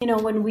You know,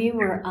 when we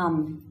were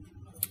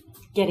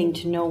getting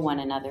to know one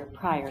another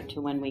prior to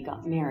when we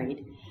got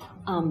married,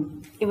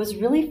 it was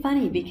really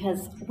funny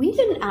because we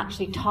didn't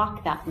actually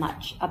talk that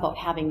much about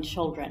having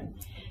children.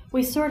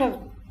 We sort of,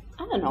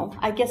 I don't know,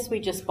 I guess we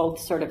just both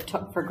sort of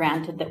took for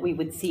granted that we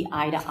would see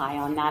eye to eye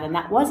on that, and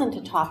that wasn't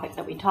a topic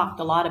that we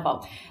talked a lot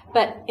about.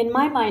 But in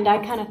my mind,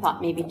 I kind of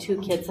thought maybe 2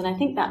 kids, and I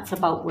think that's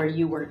about where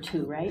you were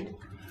too, right?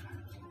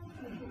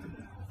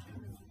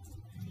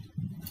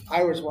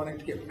 I was wanting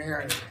to get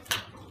married.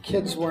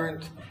 Kids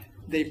weren't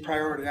the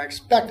priority. I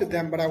expected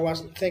them, but I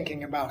wasn't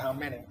thinking about how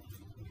many.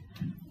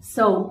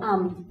 So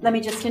let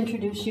me just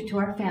introduce you to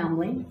our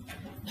family.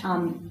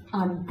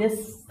 This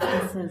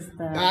is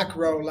the back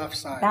row left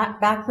side.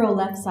 Back row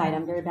left side.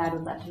 I'm very bad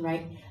with left and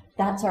right.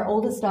 That's our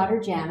oldest daughter,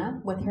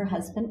 Jana, with her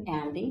husband,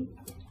 Andy.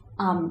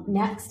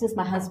 Next is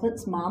my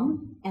husband's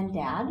mom and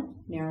dad,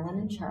 Marilyn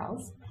and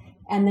Charles.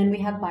 And then we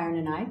have Byron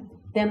and I.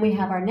 Then we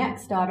have our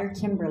next daughter,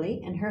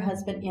 Kimberly, and her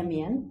husband,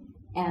 Imian,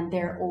 and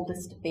their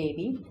oldest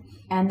baby.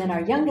 And then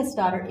our youngest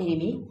daughter,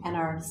 Amy, and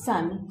our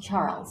son,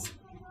 Charles.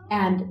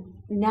 And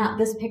now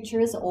this picture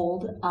is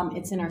old.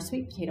 It's in our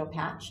sweet potato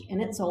patch,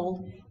 and it's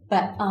old.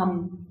 But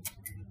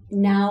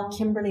now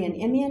Kimberly and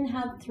Imian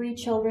have 3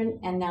 children,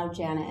 and now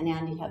Jana and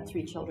Andy have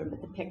 3 children,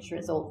 but the picture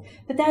is old.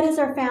 But that is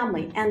our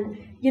family. And,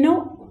 you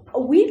know,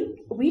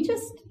 we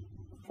just,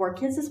 4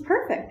 kids is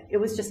perfect. It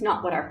was just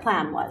not what our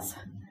plan was.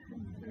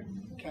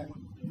 Okay.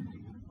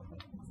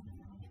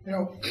 You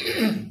know,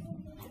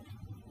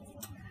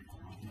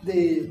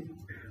 the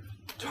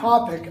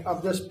topic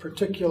of this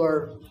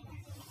particular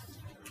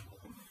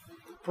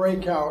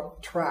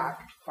breakout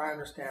track, if I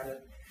understand it,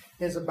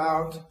 is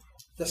about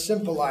the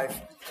simple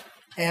life.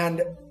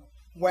 And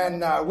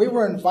when we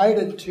were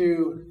invited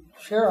to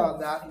share on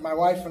that, my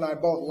wife and I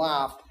both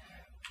laughed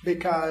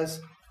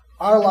because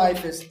our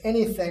life is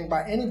anything,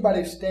 by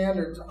anybody's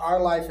standards, our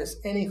life is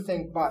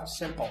anything but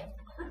simple.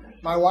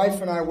 My wife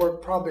and I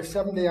work probably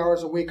 70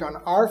 hours a week on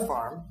our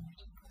farm,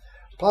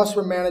 plus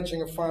we're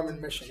managing a farm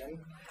in Michigan.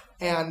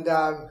 And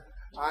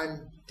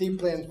I'm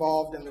deeply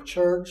involved in the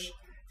church,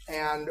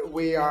 and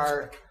we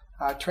are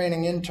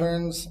training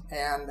interns,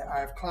 and I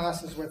have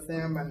classes with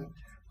them,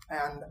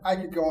 and I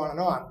could go on and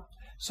on.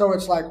 So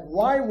it's like,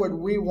 why would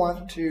we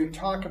want to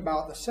talk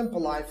about the simple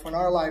life when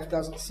our life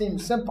doesn't seem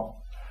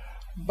simple?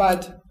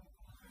 But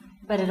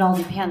it all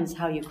depends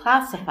how you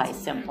classify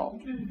simple.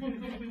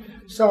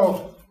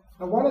 So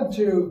I wanted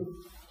to,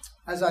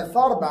 as I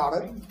thought about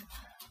it,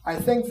 I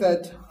think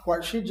that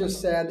what she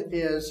just said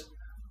is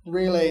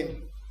really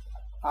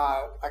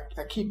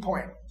a key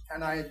point.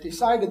 And I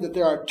decided that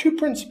there are 2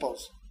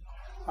 principles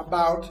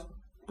about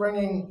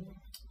bringing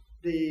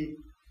the...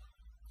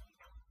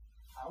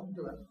 I'll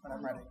do it when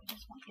I'm ready.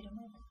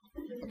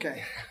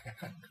 Okay.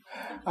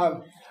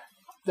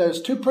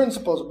 There's 2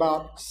 principles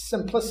about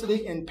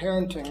simplicity in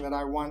parenting that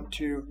I want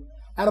to,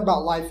 and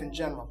about life in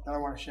general, that I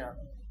want to share.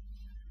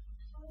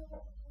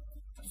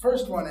 The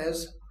first one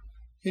is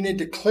you need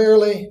to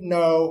clearly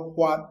know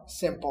what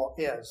simple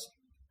is.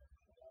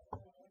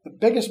 The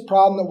biggest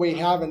problem that we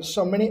have in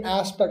so many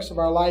aspects of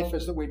our life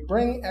is that we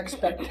bring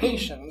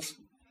expectations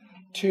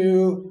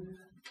to,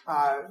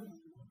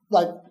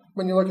 like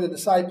when you look at the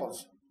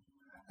disciples.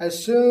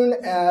 As soon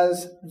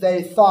as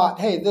they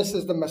thought, hey, this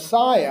is the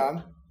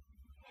Messiah,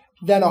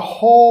 then a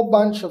whole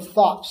bunch of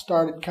thoughts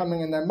started coming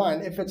in their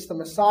mind. If it's the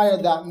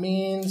Messiah, that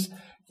means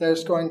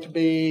there's going to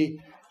be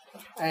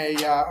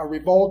a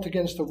revolt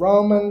against the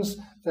Romans,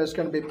 there's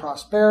going to be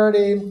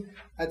prosperity,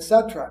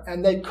 etc.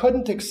 And they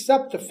couldn't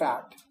accept the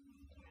fact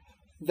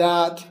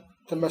that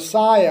the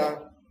Messiah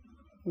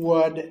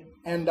would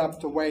end up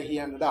the way he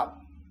ended up.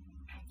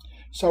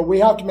 So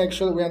we have to make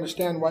sure that we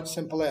understand what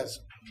simple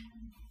is.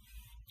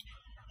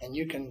 And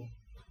you can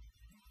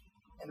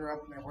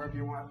interrupt me wherever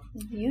you want.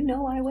 You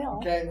know I will.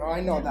 Okay, well, I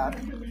know that.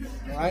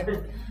 All right?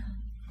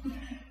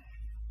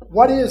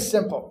 What is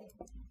simple?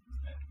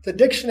 The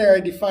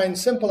dictionary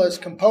defines simple as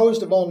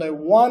composed of only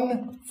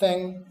one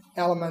thing,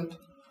 element,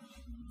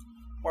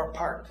 or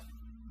part.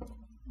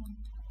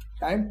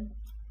 Okay?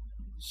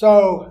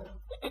 So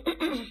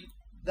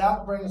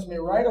that brings me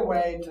right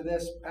away to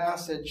this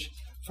passage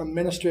from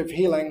Ministry of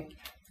Healing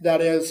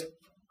that is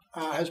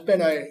has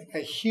been a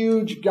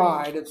huge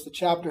guide. It's the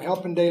chapter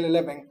Help in Daily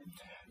Living.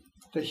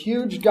 The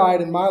huge guide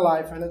in my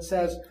life, and it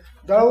says,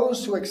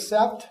 those who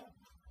accept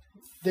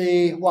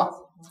the what?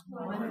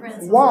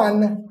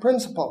 One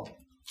principle.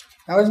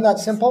 Now, isn't that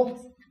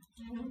simple?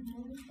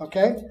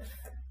 Okay?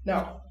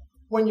 Now,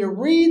 when you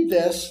read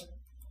this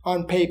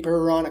on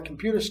paper or on a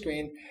computer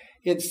screen,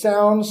 it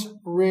sounds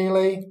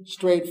really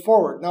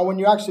straightforward. Now, when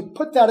you actually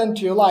put that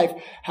into your life,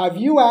 have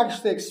you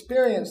actually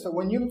experienced that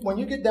when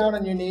you get down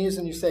on your knees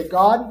and you say,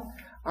 God,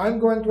 I'm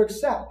going to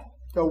accept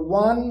the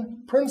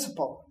one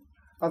principle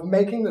of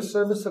making the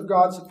service of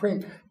God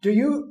supreme. Do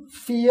you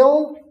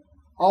feel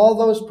all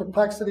those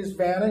perplexities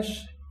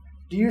vanish?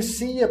 Do you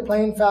see a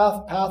plain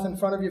path in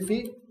front of your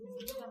feet?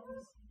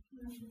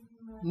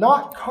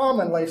 Not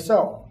commonly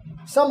so.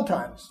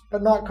 Sometimes,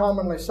 but not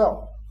commonly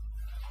so.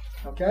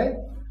 Okay?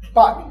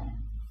 But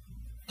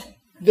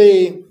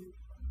the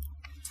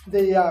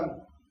the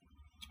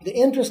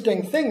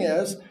interesting thing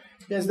is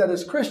that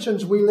as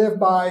Christians we live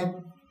by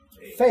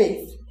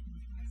faith.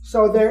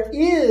 So there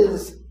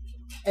is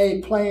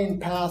a plain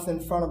path in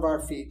front of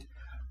our feet.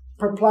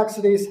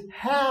 Perplexities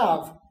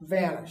have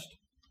vanished.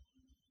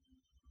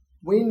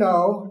 We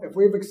know if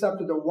we've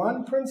accepted the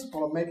one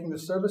principle of making the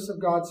service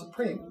of God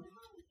supreme,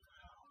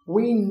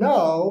 we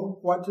know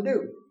what to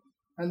do,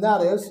 and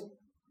that is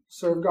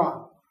serve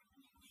God.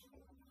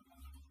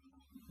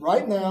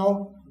 Right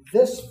now,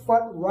 this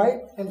foot right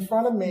in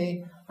front of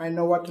me, I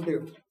know what to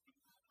do,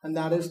 and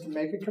that is to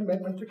make a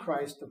commitment to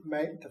Christ,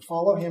 to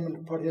follow Him, and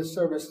to put His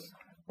service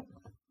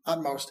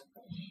utmost.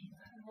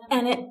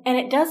 And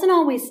it doesn't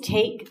always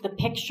take the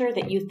picture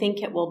that you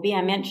think it will be.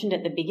 I mentioned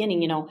at the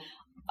beginning,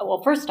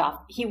 well, first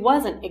off, he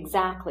wasn't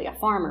exactly a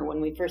farmer when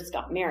we first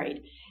got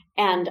married,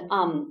 and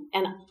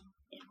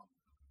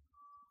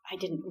I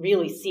didn't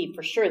really see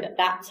for sure that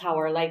that's how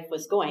our life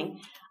was going.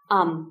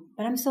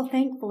 But I'm so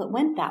thankful it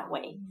went that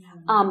way.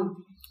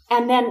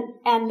 And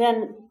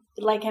then,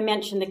 like I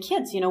mentioned, the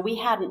kids, we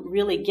hadn't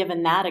really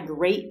given that a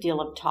great deal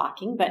of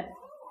talking, but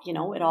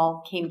it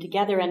all came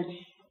together. And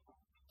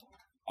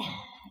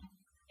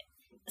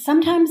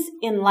sometimes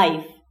in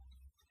life,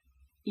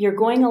 you're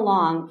going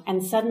along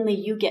and suddenly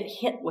you get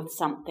hit with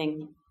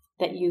something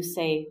that you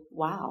say,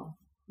 wow,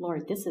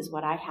 Lord, this is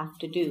what I have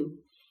to do.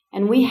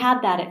 And we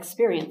had that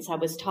experience. I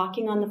was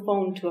talking on the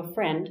phone to a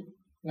friend.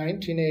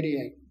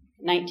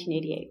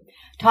 1988.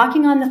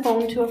 Talking on the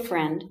phone to a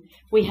friend.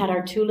 We had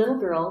our two little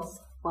girls.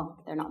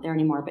 Well, they're not there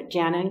anymore, but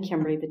Jana and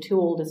Kimberly, the two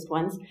oldest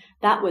ones.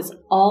 That was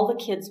all the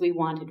kids we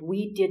wanted.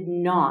 We did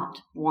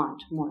not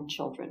want more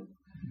children.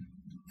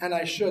 And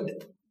I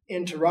should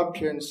interrupt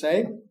here and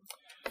say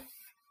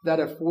that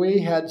if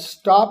we had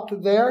stopped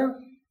there,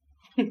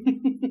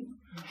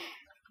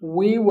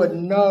 we would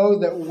know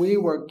that we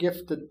were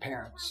gifted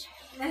parents.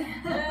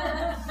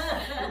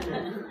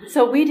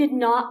 So we did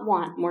not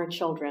want more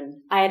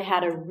children. I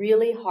had a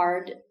really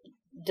hard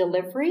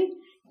delivery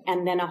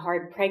and then a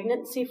hard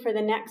pregnancy for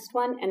the next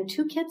one, and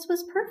 2 kids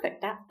was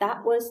perfect.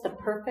 That was the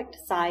perfect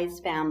size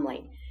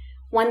family.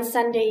 One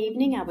Sunday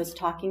evening, I was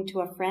talking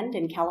to a friend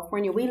in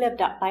California. We lived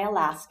up by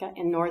Alaska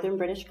in northern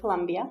British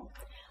Columbia.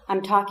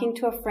 I'm talking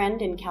to a friend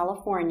in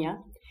California,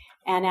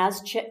 and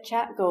as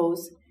chit-chat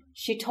goes,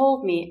 she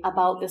told me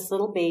about this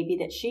little baby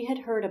that she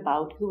had heard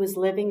about who was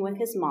living with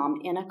his mom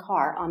in a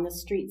car on the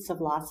streets of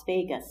Las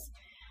Vegas.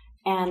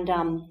 And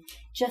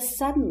just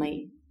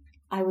suddenly,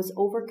 I was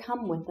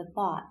overcome with the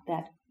thought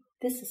that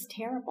this is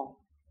terrible.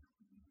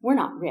 We're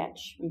not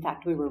rich. In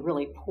fact, we were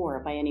really poor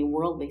by any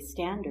worldly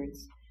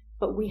standards.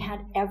 But we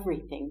had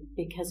everything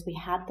because we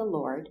had the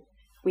Lord.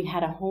 We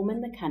had a home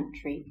in the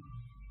country.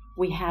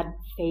 We had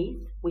faith.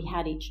 We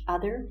had each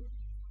other.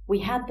 We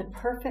had the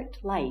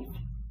perfect life.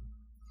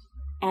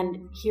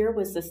 And here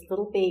was this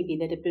little baby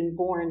that had been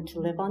born to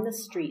live on the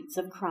streets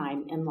of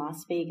crime in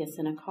Las Vegas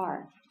in a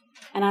car.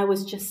 And I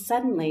was just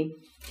suddenly,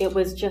 it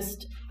was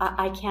just,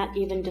 I can't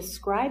even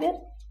describe it,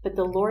 but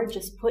the Lord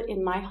just put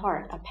in my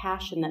heart a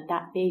passion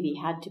that baby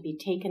had to be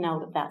taken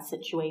out of that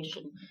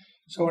situation.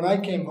 So when I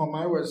came home,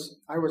 I was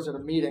at a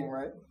meeting,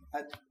 right?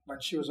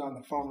 But she was on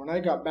the phone. When I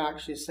got back,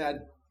 she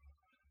said,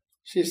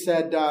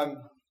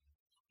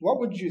 what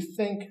would you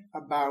think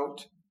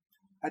about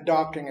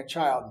adopting a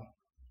child?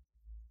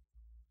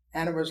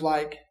 And it was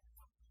like,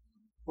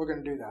 we're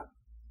going to do that.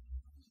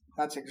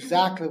 That's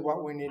exactly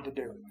what we need to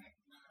do.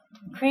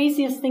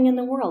 Craziest thing in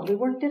the world. We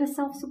worked at a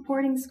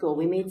self-supporting school.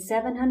 We made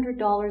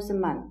 $700 a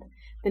month.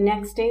 The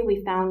next day,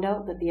 we found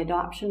out that the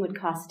adoption would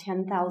cost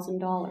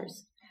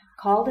 $10,000.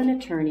 Called an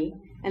attorney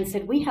and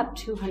said, we have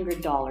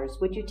 $200.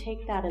 Would you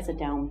take that as a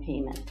down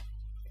payment?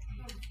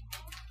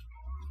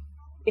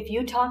 If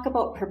you talk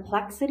about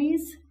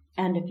perplexities,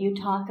 and if you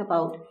talk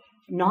about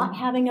not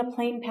having a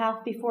plain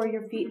path before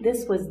your feet,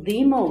 this was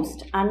the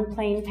most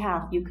unplain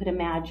path you could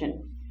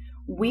imagine.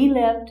 We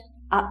lived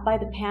up by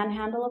the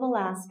panhandle of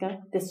Alaska.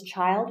 This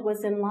child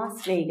was in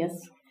Las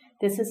Vegas.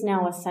 This is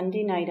now a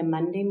Sunday night, a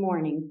Monday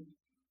morning.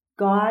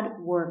 God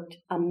worked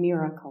a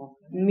miracle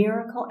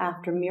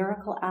after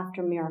miracle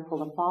after miracle.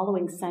 The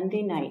following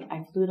Sunday night,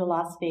 I flew to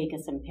Las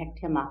Vegas and picked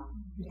him up.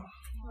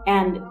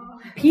 And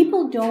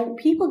people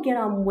get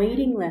on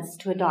waiting lists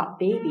to adopt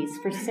babies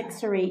for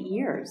 6 or 8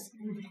 years.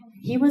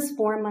 He was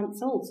 4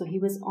 months old, so he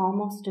was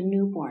almost a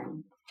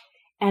newborn.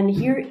 And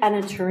here an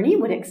attorney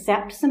would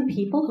accept some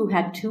people who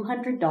had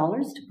 $200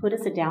 to put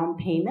as a down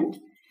payment.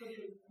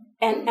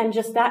 And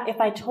just that,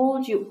 if I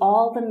told you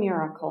all the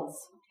miracles.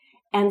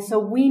 And so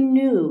we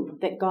knew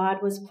that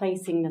God was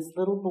placing this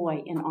little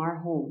boy in our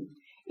home.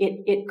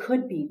 It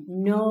could be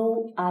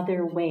no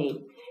other way.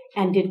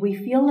 And did we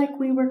feel like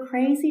we were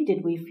crazy?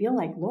 Did we feel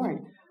like, Lord,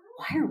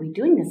 why are we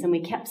doing this? And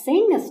we kept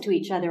saying this to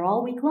each other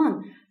all week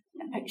long.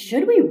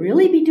 Should we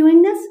really be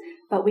doing this?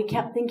 But we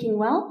kept thinking,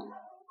 well,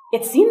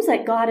 it seems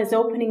like God is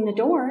opening the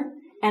door.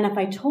 And if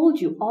I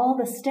told you all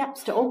the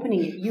steps to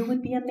opening it, you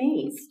would be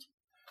amazed.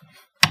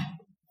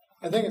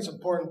 I think it's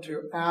important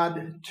to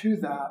add to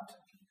that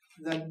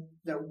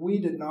we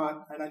did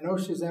not, and I know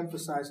she's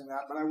emphasizing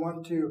that, but I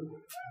want to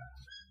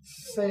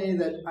say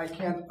that I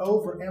can't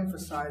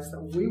overemphasize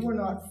that we were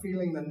not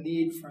feeling the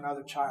need for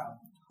another child.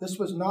 This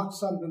was not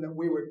something that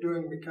we were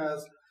doing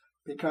because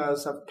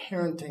of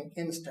parenting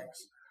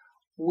instincts.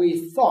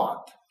 We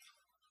thought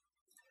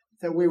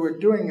that we were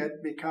doing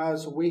it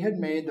because we had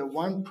made the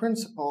one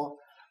principle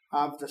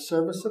of the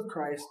service of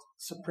Christ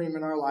supreme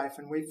in our life,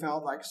 and we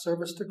felt like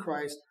service to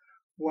Christ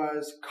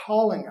was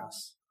calling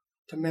us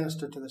to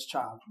minister to this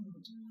child.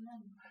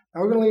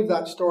 Now we're going to leave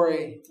that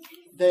story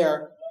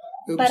there.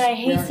 Oops, but I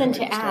hasten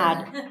to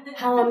add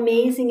how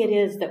amazing it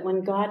is that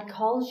when God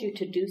calls you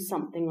to do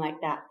something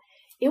like that,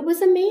 it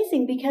was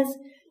amazing because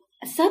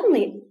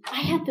suddenly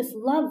I had this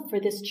love for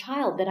this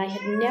child that I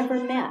had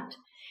never met.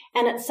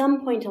 And at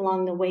some point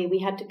along the way, we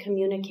had to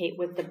communicate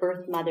with the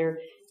birth mother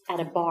at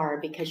a bar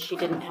because she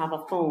didn't have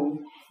a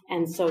phone.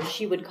 And so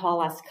she would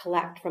call us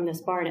collect from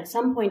this bar. And at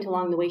some point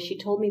along the way, she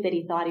told me that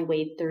he thought he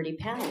weighed 30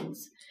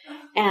 pounds.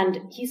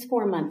 And he's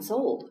 4 months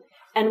old.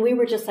 And we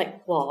were just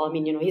like, well, I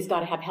mean, you know, he's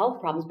got to have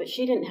health problems, but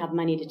she didn't have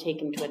money to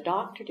take him to a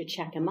doctor to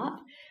check him up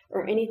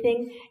or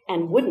anything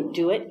and wouldn't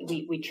do it.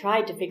 We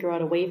tried to figure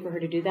out a way for her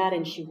to do that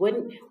and she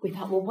wouldn't. We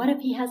thought, well, what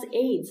if he has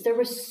AIDS? There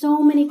were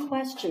so many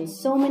questions,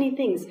 so many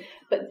things,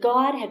 but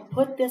God had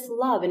put this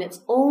love, and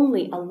it's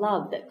only a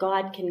love that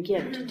God can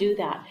give to do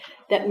that,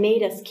 that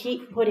made us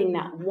keep putting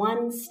that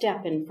one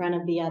step in front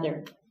of the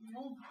other.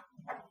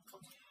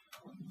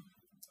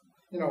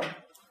 You know,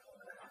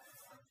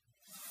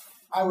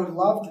 I would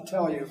love to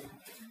tell you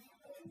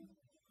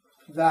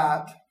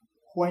that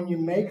when you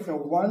make the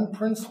one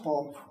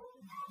principle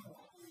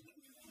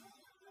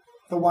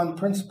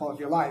of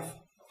your life,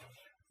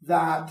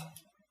 that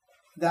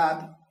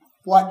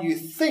what you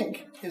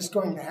think is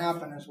going to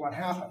happen is what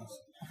happens.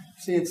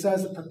 See, it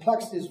says the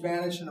perplexities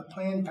vanish and a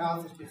plain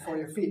path is before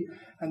your feet.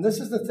 And this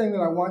is the thing that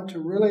I want to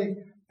really,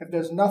 if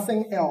there's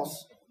nothing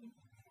else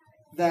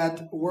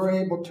that we're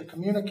able to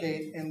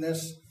communicate in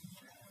this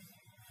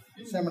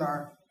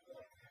seminar,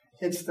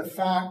 it's the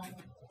fact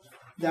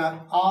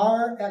that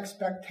our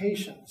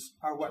expectations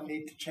are what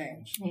need to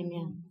change.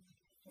 Amen.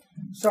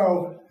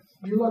 So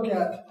you look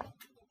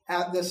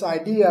at this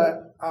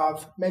idea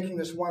of making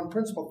this one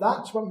principle.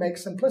 That's what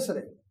makes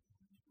simplicity.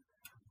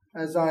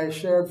 As I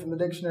shared from the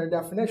dictionary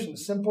definition,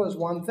 simple is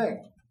one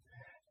thing.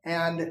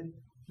 And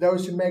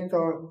those who make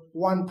the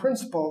one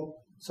principle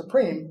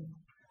supreme,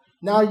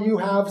 now you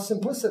have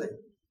simplicity.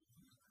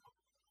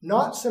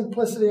 Not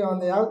simplicity on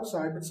the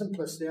outside, but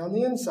simplicity on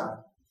the inside.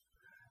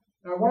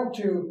 I want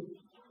to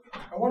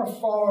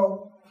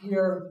follow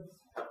here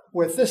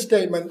with this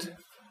statement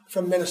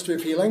from Ministry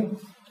of Healing.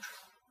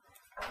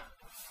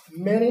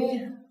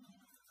 Many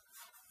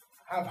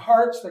have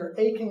hearts that are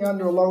aching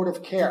under a load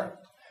of care.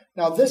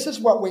 Now, this is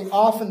what we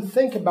often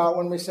think about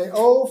when we say,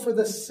 oh, for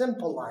the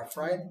simple life,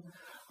 right?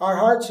 Our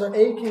hearts are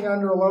aching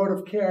under a load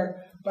of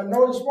care. But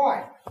notice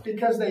why.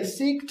 Because they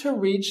seek to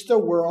reach the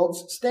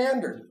world's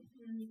standard.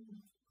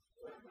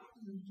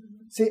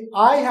 See,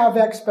 I have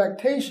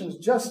expectations,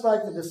 just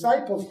like the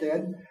disciples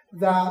did,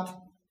 that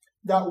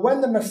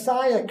when the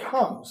Messiah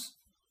comes,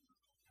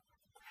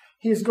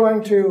 he's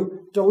going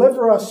to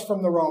deliver us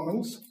from the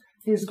Romans.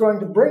 He's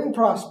going to bring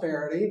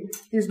prosperity.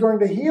 He's going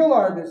to heal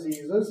our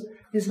diseases.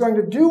 He's going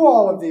to do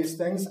all of these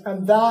things,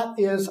 and that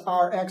is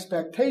our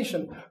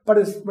expectation. But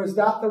was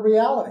that the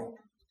reality?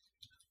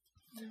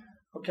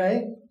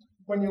 Okay?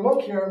 When you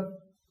look here,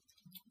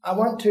 I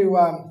want to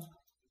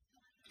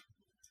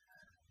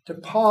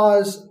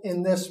pause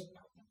in this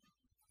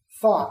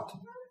thought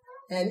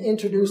and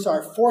introduce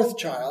our fourth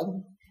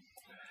child,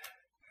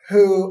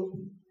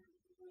 who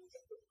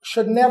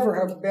should never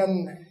have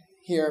been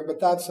here, but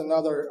that's a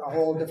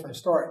whole different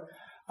story.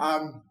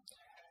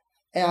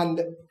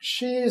 And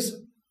she's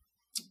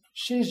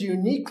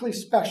uniquely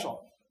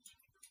special.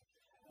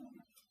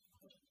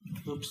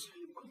 Oops.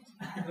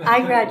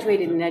 I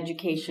graduated in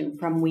education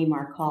from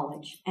Weimar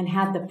College and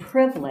had the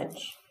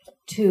privilege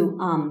to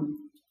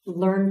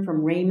learn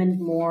from Raymond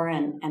Moore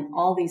and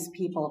all these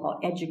people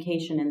about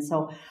education. And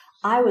so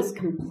I was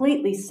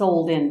completely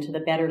sold into the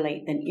better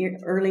late than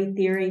early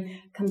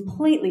theory,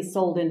 completely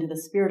sold into the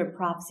spirit of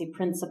prophecy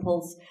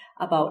principles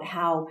about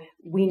how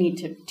we need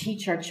to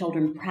teach our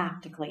children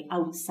practically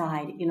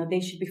outside. You know, they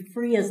should be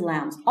free as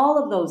lambs, all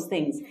of those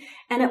things.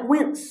 And it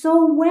went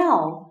so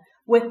well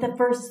with the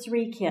first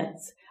three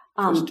kids.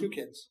 First two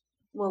kids.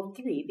 Well,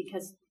 three,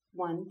 because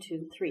 1,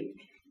 2, 3.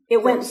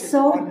 It went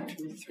so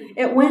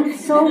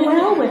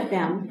well with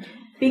them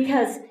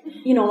because,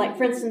 you know, like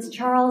for instance,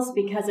 Charles,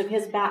 because of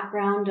his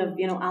background of,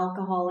 you know,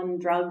 alcohol and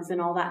drugs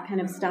and all that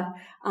kind of stuff,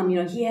 you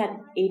know, he had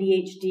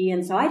ADHD.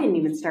 And so I didn't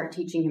even start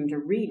teaching him to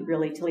read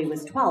really till he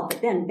was 12.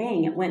 But then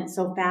bang, it went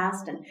so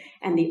fast.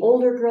 And the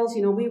older girls,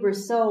 you know, we were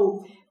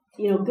so,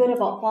 you know, good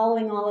about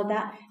following all of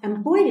that.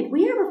 And boy, did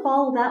we ever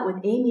follow that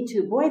with Amy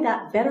too. Boy,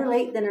 that better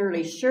late than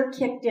early sure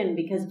kicked in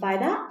because by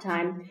that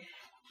time,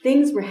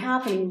 things were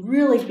happening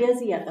really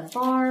busy at the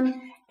farm,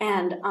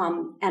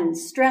 and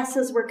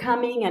stresses were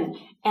coming,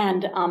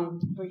 and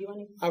were you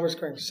on? I was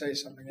going to say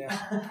something, yes.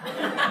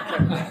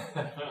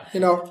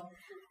 You know,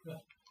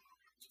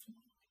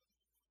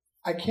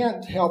 I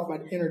can't help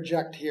but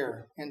interject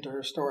here into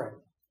her story.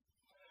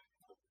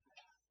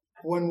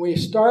 When we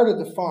started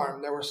the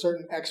farm, there were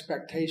certain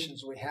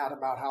expectations we had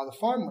about how the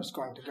farm was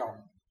going to go.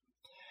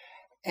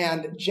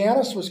 And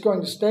Janice was going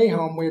to stay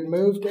home. We had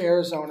moved to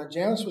Arizona.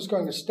 Janice was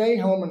going to stay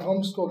home and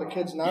homeschool the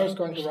kids, and I was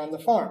going to run the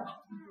farm.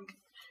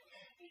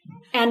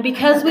 And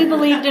because we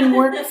believed in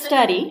work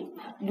study,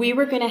 we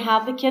were going to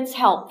have the kids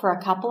help for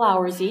a couple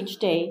hours each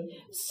day.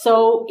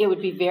 So it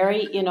would be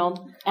very,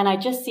 and I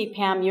just see,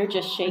 Pam, you're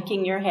just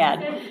shaking your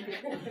head.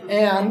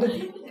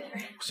 And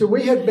so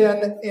we had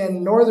been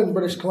in northern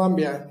British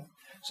Columbia.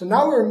 So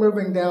now we were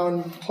moving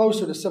down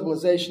closer to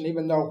civilization,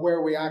 even though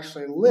where we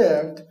actually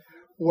lived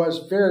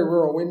was very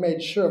rural. We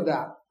made sure of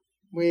that.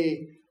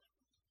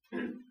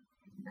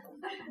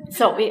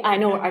 I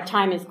know our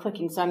time is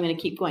clicking, so I'm going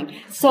to keep going.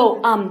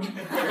 So,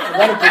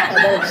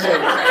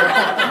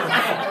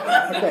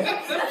 Okay.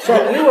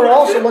 So we were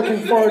also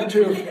looking forward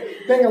to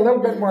being a little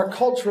bit more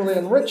culturally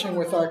enriching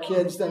with our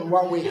kids than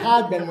what we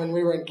had been when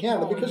we were in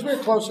Canada, because we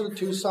were closer to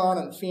Tucson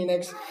and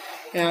Phoenix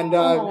and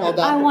all that.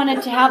 I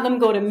wanted to have them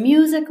go to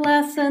music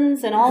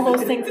lessons and all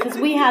those things because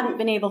we hadn't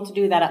been able to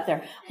do that up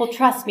there. Well,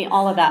 trust me,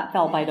 all of that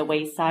fell by the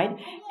wayside,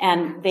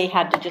 and they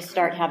had to just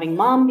start having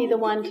Mom be the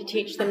one to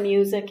teach them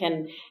music,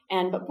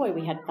 but boy,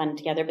 we had fun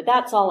together. But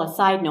that's all a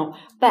side note.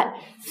 But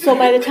so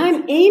by the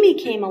time Amy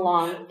came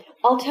along,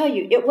 I'll tell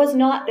you, it was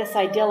not this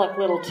idyllic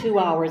little 2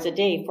 hours a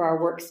day for our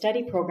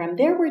work-study program.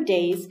 There were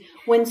days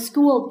when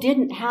school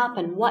didn't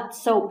happen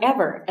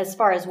whatsoever as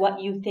far as what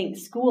you think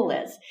school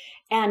is.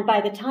 And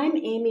by the time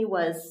Amy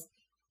was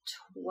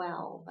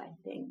 12, I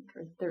think,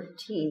 or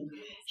 13,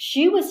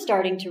 she was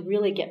starting to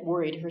really get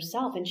worried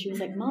herself. And she was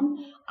like, Mom,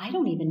 I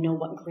don't even know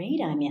what grade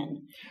I'm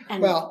in.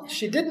 And well,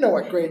 she didn't know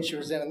what grade she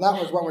was in, and that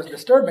was what was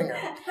disturbing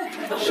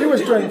her. She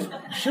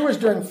was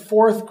doing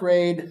fourth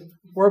grade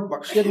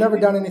workbook. She had never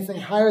done anything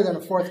higher than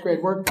a fourth grade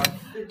workbook.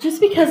 Just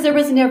because there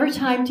was never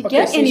time to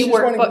get any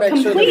workbook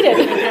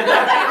completed.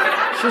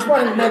 She's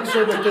wanting to make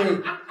sure that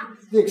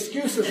the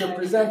excuses are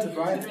presented,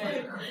 right?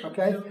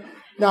 Okay?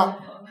 Now,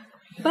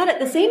 but at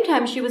the same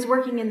time, she was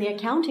working in the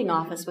accounting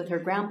office with her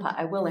grandpa.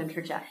 I will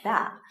interject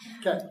that.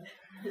 Okay.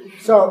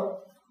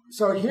 So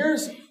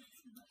here's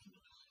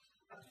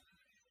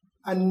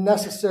a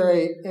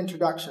necessary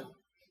introduction.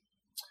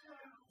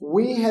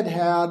 We had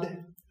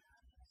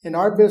in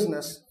our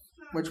business,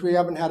 which we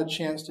haven't had a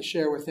chance to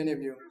share with any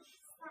of you,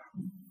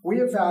 we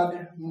have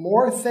had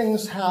more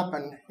things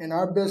happen in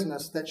our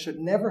business that should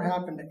never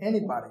happen to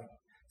anybody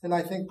than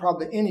I think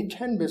probably any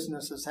 10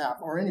 businesses have,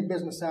 or any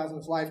business has in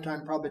its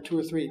lifetime probably 2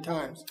 or 3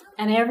 times.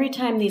 And every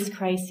time these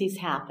crises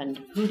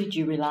happened, who did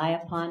you rely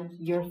upon?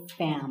 Your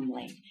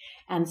family.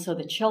 And so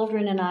the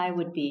children and I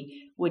would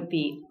be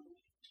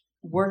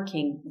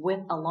working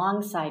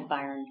alongside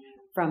Byron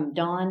from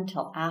dawn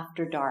till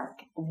after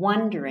dark,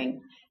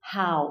 wondering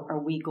how are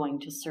we going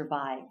to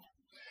survive.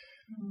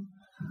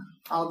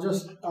 I'll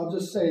just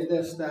say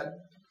this, that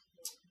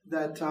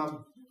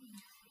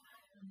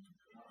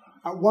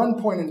at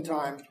one point in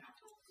time,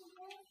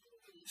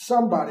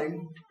 somebody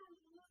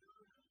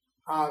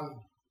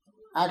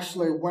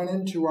actually went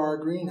into our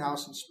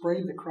greenhouse and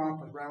sprayed the crop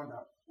with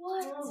Roundup.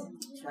 What?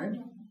 Right?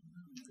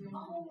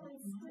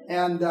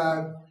 And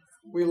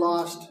we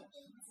lost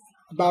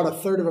about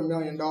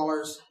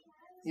 $350,000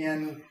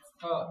 in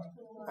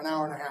an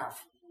hour and a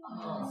half.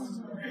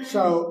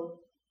 So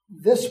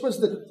this was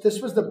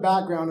the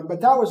background, but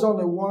that was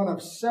only one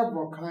of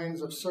several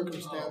kinds of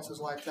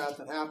circumstances like that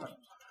happened.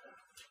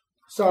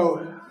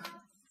 So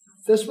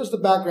this was the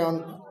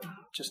background.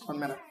 Just 1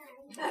 minute.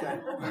 Okay,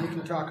 you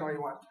can talk all you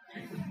want.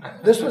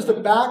 This was the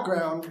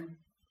background.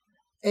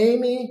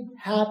 Amy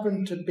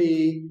happened to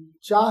be,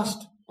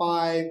 just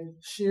by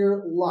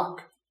sheer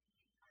luck,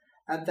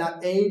 at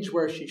that age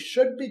where she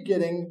should be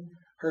getting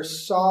her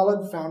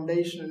solid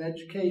foundation in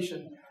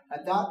education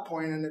at that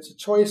point, and it's a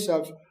choice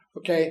of,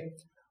 okay,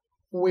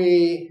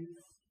 we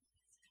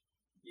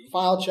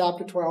file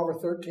chapter 12 or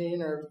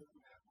 13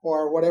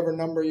 or whatever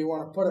number you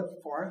want to put it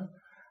for,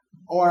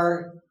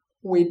 or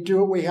we do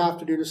what we have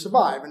to do to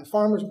survive. And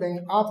farmers,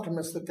 being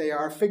optimists that they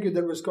are, figured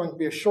that it was going to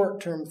be a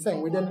short-term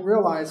thing. We didn't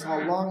realize how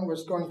long it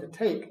was going to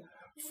take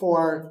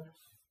for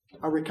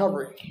a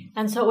recovery.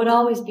 And so it would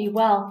always be,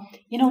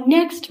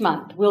 next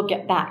month we'll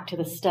get back to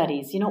the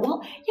studies.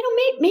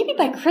 Maybe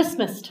by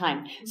Christmas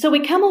time. So we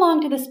come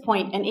along to this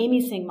point, and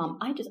Amy's saying, Mom,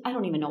 I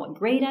don't even know what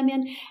grade I'm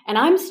in. And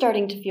I'm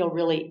starting to feel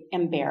really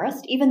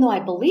embarrassed, even though I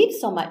believe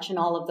so much in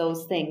all of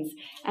those things.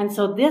 And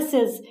so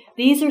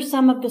these are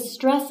some of the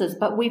stresses,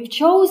 but we've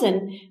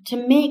chosen to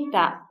make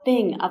that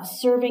thing of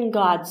serving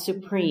God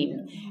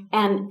supreme.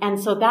 And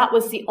so that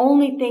was the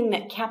only thing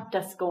that kept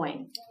us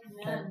going.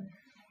 Okay.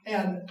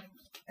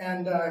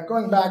 And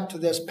going back to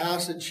this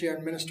passage here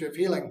in Ministry of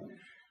Healing,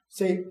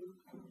 see,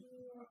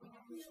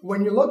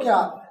 when you look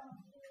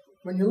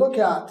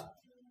at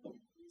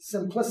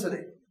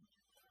simplicity,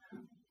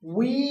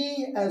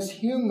 we as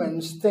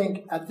humans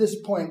think at this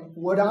point,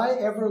 would I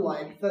ever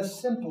like the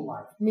simple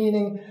life?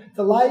 Meaning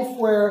the life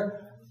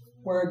where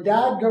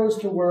Dad goes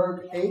to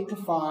work 8 to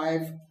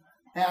 5,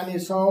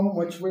 Annie's home,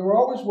 which we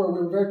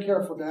were very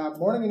careful to have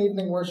morning and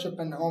evening worship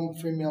and home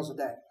 3 meals a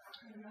day.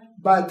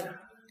 But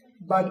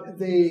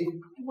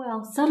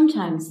Well,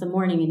 sometimes the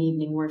morning and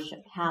evening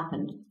worship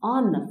happened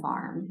on the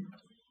farm,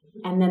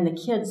 and then the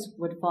kids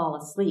would fall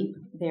asleep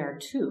there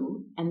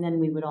too, and then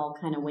we would all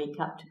kind of wake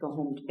up to go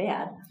home to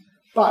bed.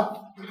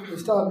 But we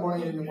still had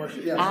morning and evening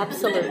worship, yes.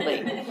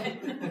 Absolutely.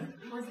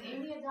 Was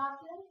Amy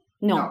adopted?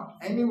 No.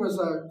 Amy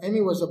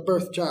was a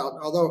birth child,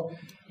 although...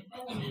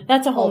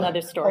 That's a whole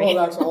other story. Oh,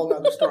 that's a whole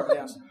other story,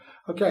 yes.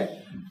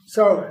 Okay,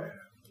 so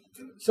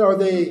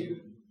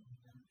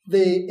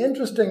the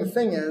interesting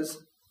thing is,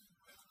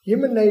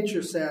 human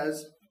nature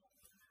says,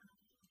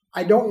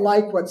 I don't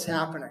like what's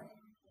happening.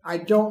 I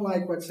don't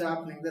like what's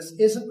happening. This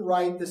isn't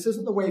right. This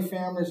isn't the way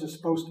families are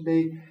supposed to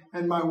be.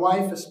 And my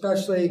wife,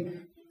 especially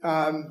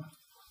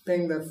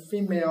being the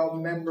female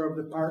member of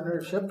the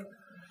partnership,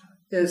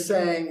 is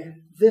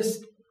saying,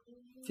 this,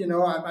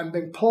 I'm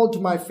being pulled to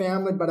my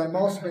family, but I'm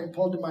also being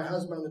pulled to my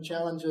husband and the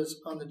challenges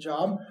on the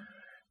job.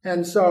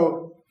 And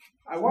so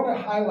I want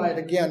to highlight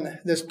again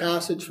this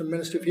passage from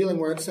Ministry of Healing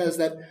where it says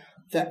that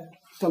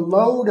the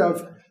load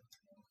of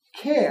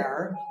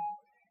care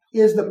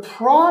is the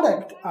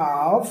product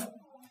of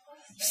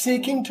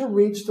seeking to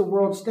reach the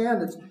world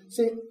standards.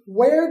 See,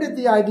 where did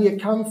the idea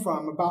come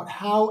from about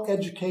how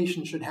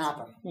education should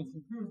happen?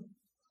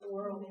 The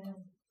world.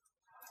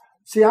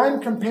 See, I'm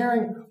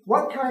comparing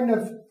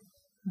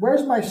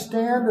where's my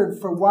standard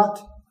for what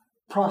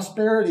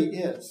prosperity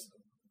is?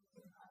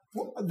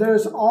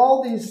 There's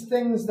all these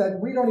things that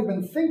we don't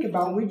even think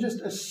about. We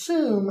just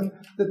assume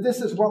that this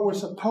is what we're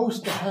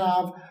supposed to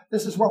have.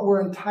 This is what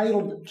we're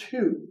entitled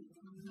to.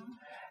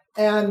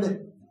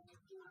 And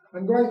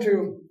I'm going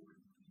to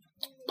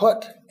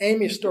put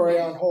Amy's story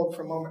on hold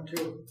for a moment,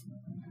 too.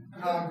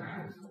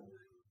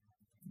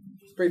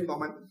 Brief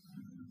moment.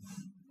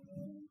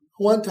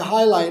 I want to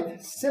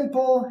highlight,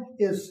 simple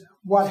is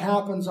what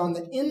happens on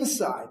the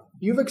inside.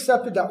 You've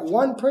accepted that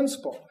one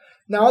principle.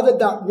 Now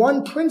that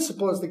one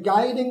principle is the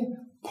guiding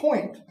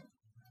point,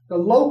 the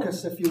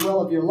locus, if you will,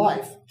 of your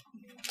life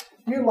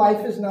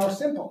is now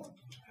simple.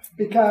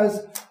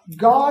 Because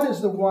God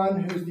is the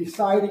one who's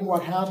deciding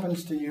what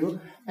happens to you,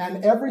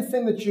 and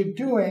everything that you're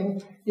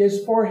doing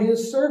is for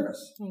His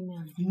service.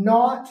 Amen.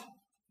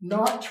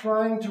 Not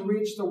trying to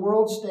reach the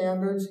world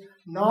standards,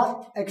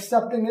 not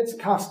accepting its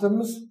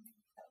customs,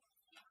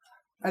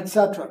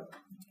 etc.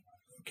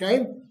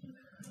 Okay?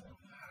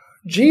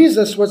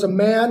 Jesus was a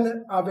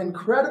man of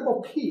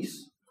incredible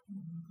peace.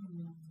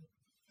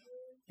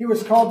 He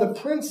was called the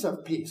Prince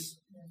of Peace.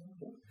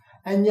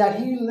 And yet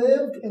he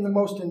lived in the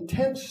most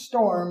intense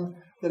storm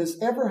that has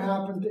ever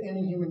happened to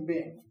any human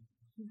being.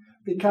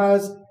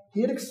 Because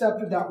he had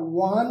accepted that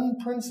one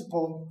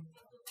principle,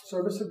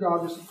 service of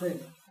God was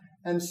supreme.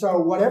 And so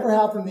whatever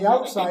happened on the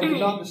outside did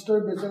not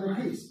disturb his inner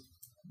peace.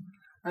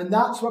 And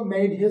that's what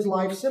made his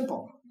life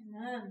simple.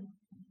 Amen.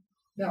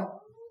 Now,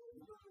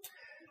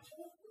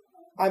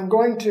 I'm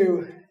going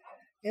to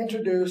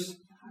introduce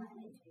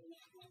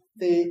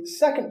the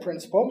second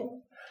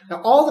principle.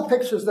 Now, all the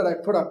pictures that I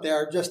put up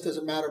there, just as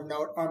a matter of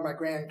note, are my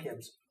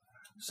grandkids.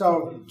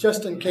 So,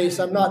 just in case,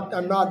 I'm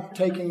not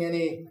taking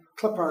any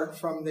clip art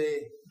from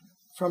the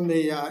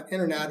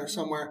internet or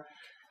somewhere.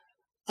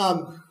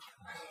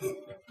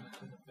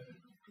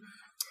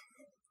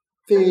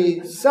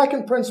 The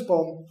second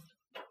principle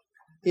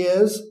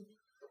is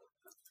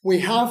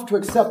we have to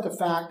accept the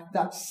fact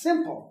that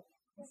simple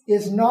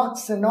is not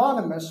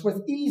synonymous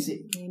with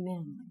easy.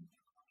 Amen.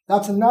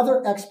 That's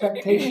another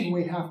expectation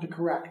we have to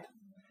correct.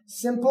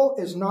 Simple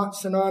is not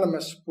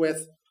synonymous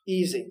with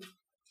easy.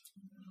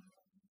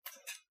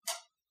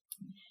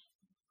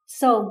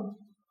 So,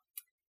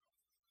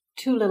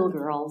 2 little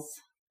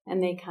girls,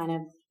 and they kind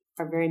of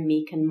are very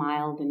meek and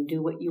mild and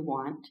do what you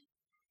want.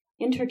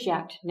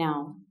 Interject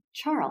now,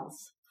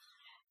 Charles.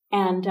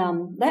 And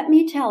let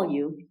me tell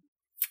you,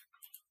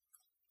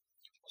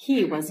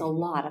 he was a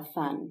lot of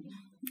fun.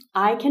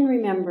 I can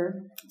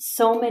remember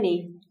so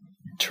many.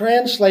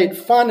 Translate,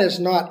 fun is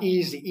not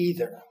easy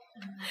either.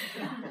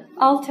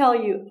 I'll tell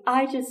you,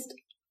 I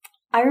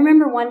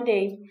remember one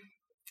day,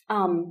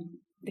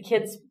 the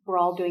kids were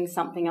all doing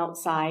something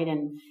outside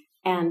and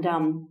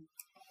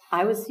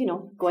I was,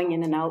 going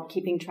in and out,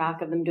 keeping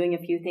track of them, doing a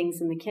few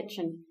things in the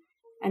kitchen.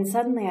 And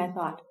suddenly I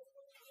thought,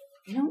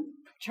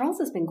 Charles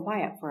has been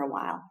quiet for a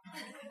while.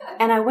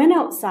 And I went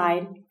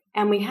outside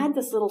and we had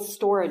this little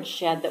storage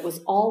shed that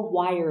was all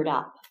wired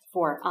up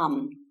for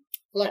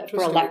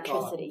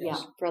electricity. Yes.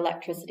 Yeah, for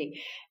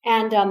electricity.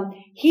 And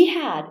he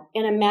had,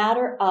 in a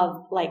matter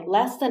of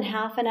less than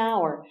half an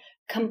hour,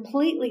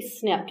 completely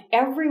snipped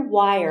every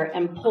wire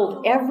and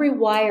pulled every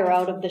wire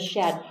out of the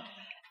shed.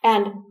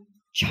 And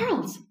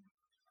Charles,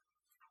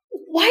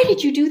 why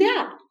did you do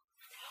that?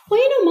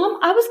 Well, Mom,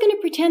 I was going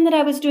to pretend that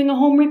I was doing a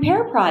home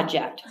repair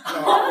project.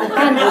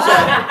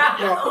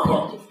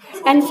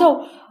 And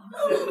so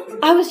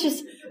I was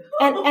just,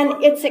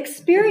 and it's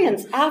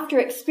experience after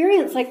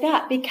experience like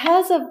that,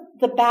 because of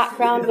the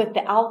background with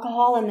the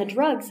alcohol and the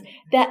drugs,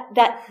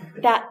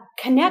 that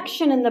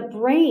connection in the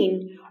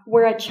brain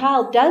where a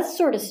child does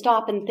sort of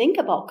stop and think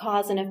about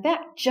cause and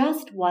effect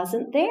just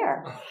wasn't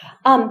there.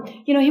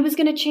 He was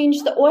going to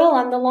change the oil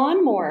on the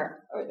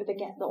lawnmower, or the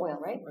oil,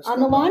 right? On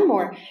the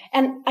lawnmower.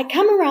 And I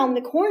come around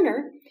the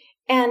corner,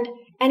 and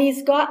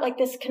he's got like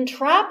this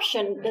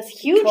contraption, this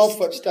huge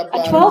 12-foot step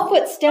ladder. A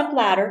 12-foot step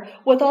ladder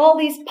with all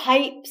these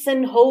pipes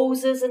and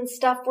hoses and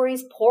stuff where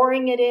he's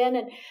pouring it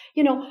in,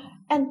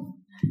 and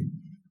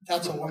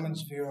that's a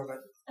woman's view of it.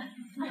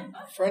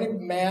 For any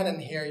man in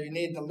here, you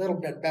need a little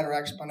bit better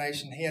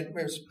explanation. He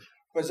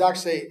was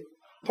actually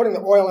putting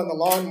the oil in the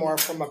lawnmower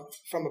from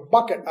a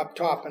bucket up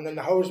top, and then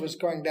the hose was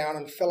going down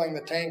and filling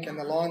the tank in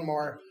the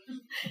lawnmower.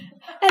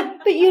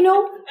 But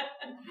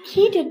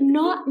he did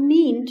not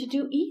mean to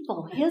do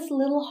evil. His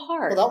little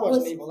heart. Well, that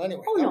wasn't evil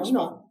anyway. Oh,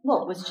 no.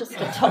 Well, it was just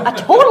a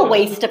total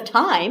waste of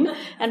time.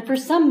 And for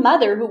some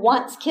mother who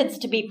wants kids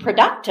to be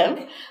productive,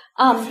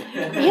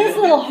 his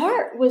little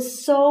heart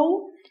was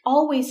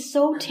always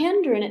so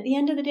tender. And at the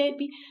end of the day, it'd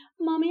be,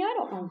 Mommy, I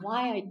don't know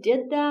why I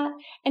did that.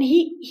 And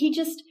he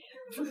just,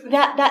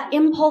 that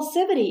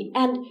impulsivity.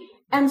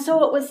 And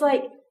so it was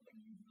like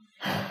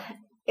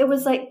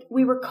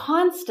we were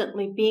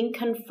constantly being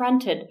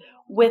confronted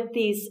with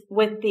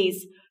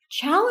these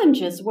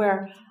challenges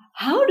where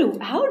how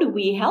do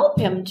we help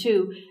him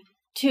to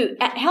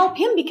help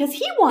him, because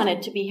he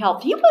wanted to be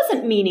helped. He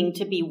wasn't meaning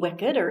to be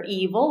wicked or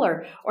evil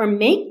or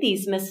make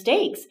these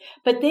mistakes,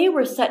 but they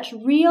were such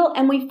real.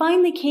 And we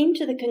finally came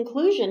to the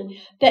conclusion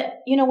that,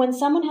 when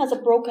someone has a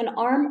broken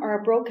arm or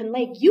a broken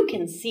leg, you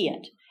can see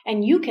it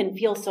and you can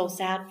feel so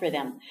sad for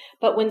them.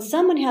 But when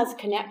someone has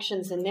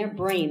connections in their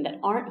brain that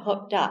aren't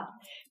hooked up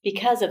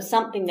because of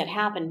something that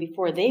happened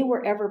before they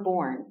were ever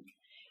born,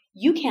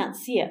 you can't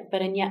see it,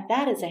 and yet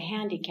that is a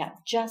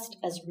handicap just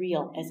as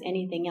real as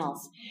anything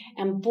else.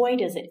 And boy,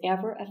 does it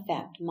ever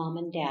affect Mom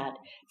and Dad,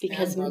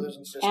 because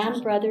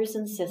and brothers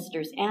and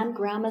sisters and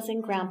grandmas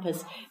and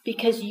grandpas,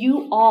 because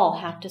you all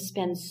have to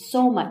spend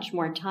so much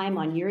more time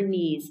on your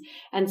knees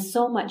and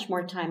so much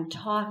more time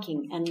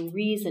talking and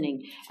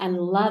reasoning and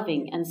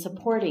loving and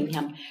supporting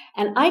him.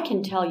 And I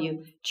can tell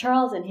you,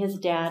 Charles and his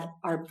dad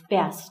are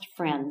best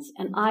friends,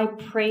 and I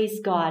praise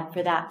God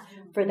for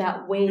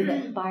that way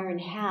that Byron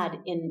had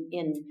in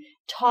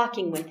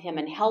talking with him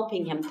and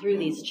helping him through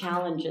these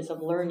challenges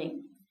of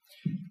learning.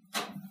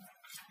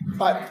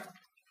 But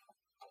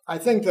I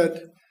think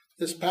that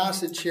this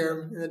passage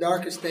here, in the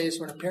darkest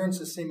days when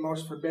appearances seem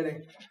most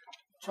forbidding,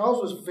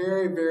 Charles was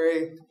very,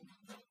 very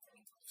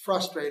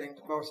frustrating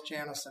to both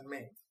Janice and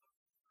me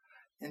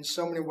in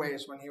so many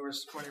ways when he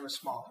was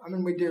small. I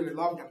mean, we dearly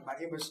loved him,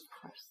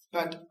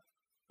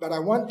 but I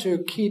want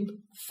to keep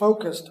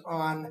focused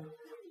on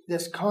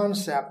this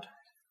concept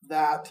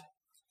that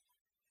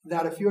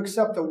if you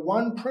accept the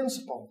one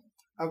principle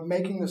of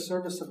making the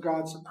service of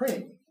God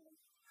supreme,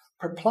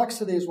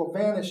 perplexities will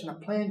vanish and a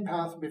plain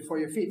path before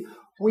your feet.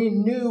 We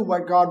knew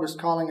what God was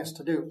calling us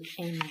to do.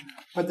 Amen.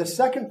 But the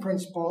second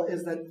principle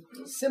is that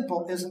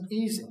simple isn't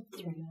easy.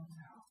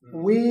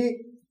 We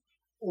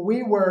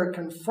were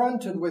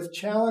confronted with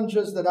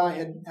challenges that I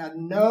had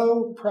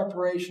no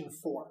preparation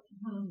for.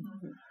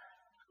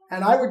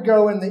 And I would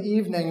go in the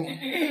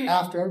evening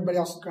after everybody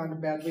else had gone to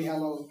bed. We had a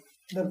little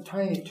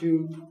tiny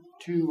two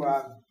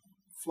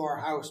floor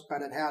house,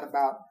 but it had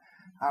about,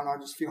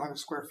 just a few hundred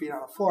square feet on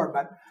the floor.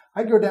 But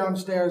I'd go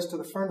downstairs to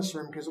the furnace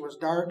room because it was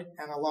dark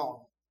and alone.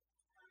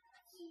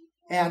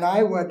 And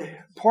I would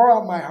pour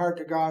out my heart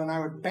to God, and I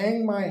would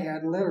bang my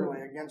head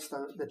literally against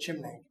the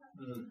chimney.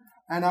 Mm-hmm.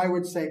 And I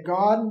would say,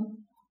 God,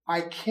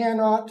 I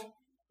cannot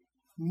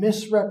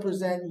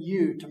misrepresent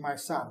you to my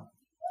son.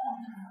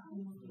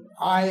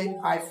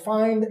 I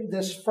find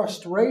this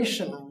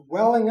frustration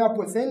welling up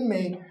within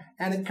me,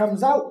 and it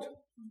comes out.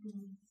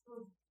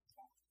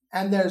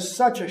 And there's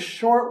such a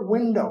short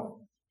window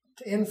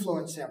to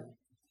influence him.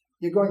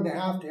 You're going to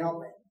have to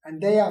help me.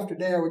 And day after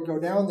day, I would go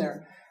down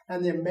there.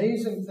 And the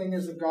amazing thing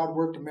is that God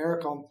worked a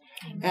miracle.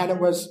 And it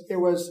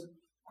was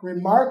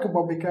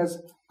remarkable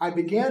because I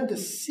began to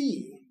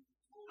see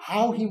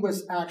how he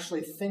was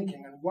actually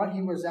thinking and what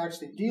he was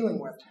actually dealing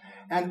with.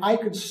 And I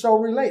could so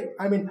relate.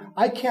 I mean,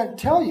 I can't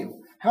tell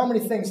you how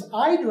many things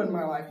I do in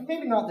my life,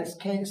 maybe not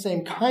the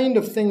same kind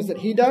of things that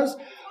he does,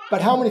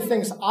 but how many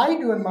things I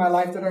do in my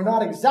life that are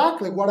not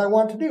exactly what I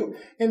want to do.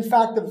 In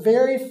fact, the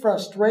very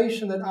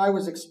frustration that I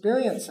was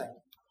experiencing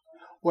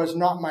was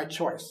not my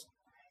choice.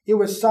 It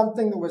was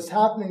something that was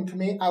happening to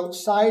me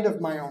outside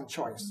of my own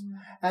choice.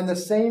 And the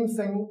same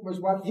thing was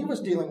what he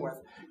was dealing with.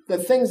 The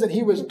things that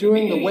he was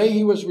doing, the way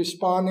he was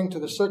responding to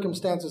the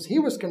circumstances he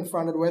was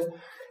confronted with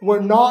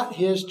were not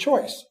his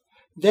choice.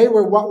 They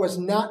were what was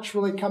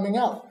naturally coming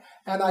out.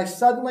 And I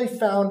suddenly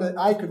found that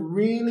I could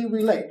really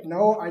relate.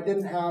 No, I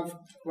didn't have,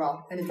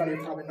 well, anybody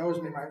who probably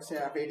knows me might say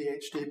I have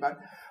ADHD,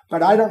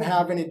 but I don't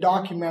have any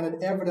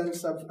documented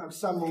evidence of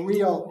some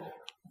real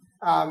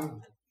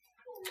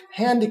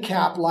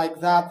handicap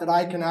like that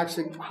I can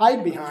actually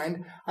hide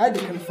behind. I had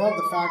to confront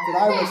the fact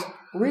that I was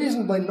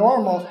reasonably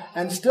normal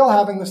and still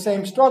having the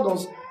same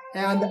struggles,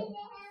 and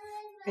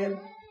it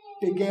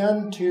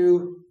began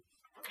to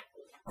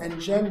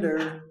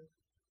engender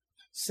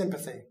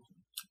sympathy.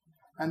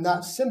 And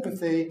that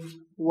sympathy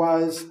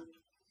was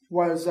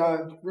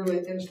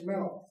really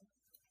instrumental.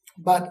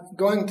 But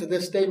going to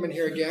this statement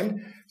here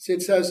again, see,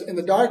 it says, in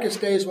the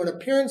darkest days when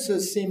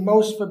appearances seem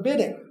most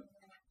forbidding,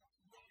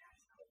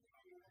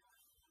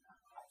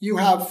 you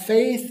have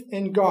faith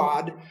in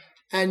God,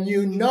 and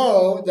you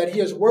know that He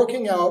is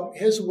working out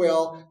His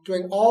will,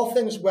 doing all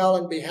things well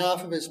in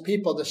behalf of His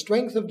people. The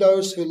strength of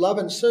those who love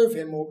and serve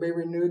Him will be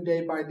renewed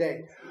day by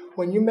day.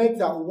 When you make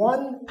that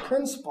one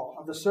principle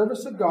of the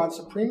service of God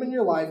supreme in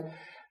your life,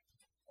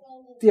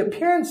 the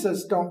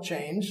appearances don't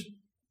change.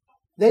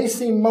 They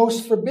seem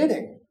most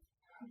forbidding.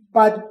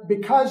 But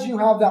because you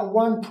have that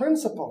one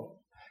principle,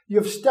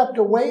 you've stepped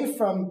away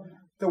from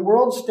the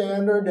world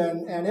standard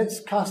and its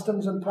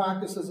customs and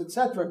practices,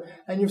 etc.,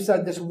 and you've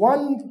said this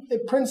one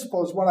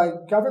principle is what I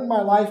govern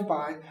my life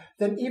by,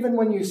 then even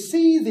when you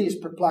see these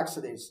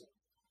perplexities,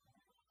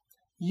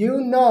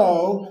 you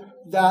know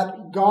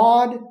that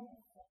God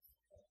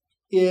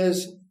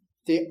is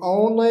the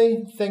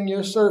only thing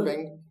you're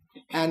serving,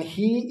 and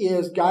He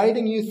is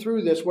guiding you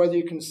through this, whether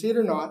you can see it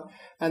or not,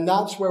 and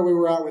that's where we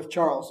were at with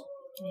Charles.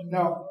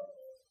 Now,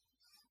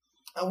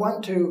 I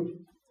want to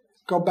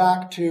go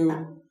back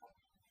to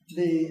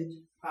the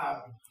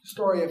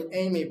story of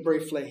Amy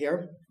briefly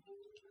here.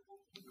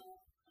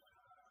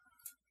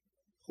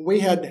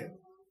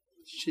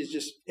 She's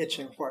just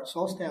itching for it,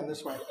 so I'll stand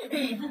this way.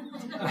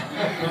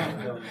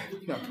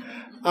 No.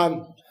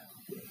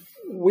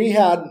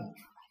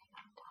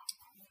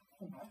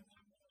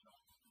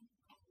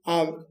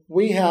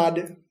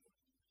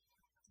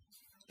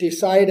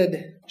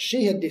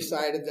 She had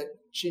decided that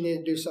she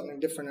needed to do something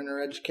different in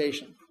her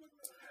education.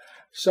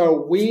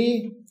 So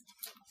we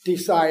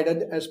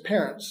decided as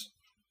parents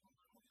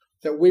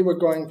that we were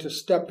going to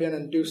step in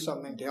and do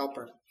something to help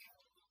her.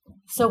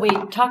 So we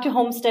talked to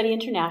Home Study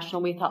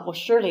International. We thought, well,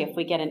 surely if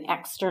we get an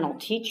external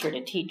teacher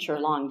to teach her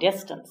long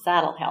distance,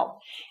 that'll help.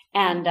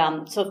 And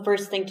so the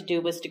first thing to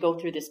do was to go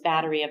through this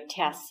battery of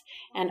tests.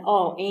 And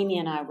Amy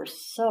and I were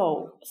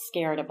so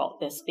scared about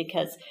this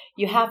because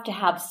you have to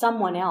have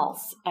someone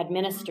else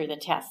administer the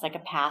tests, like a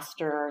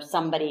pastor or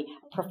somebody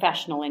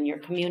professional in your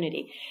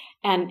community.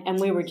 And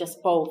we were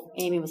just both,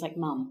 Amy was like,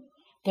 Mom,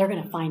 they're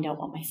going to find out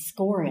what my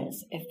score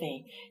is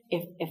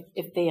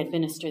if they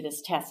administer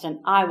this test. And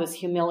I was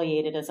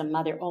humiliated as a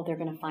mother. They're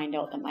going to find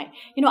out that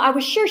I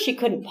was sure she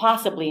couldn't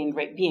possibly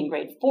be in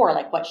grade 4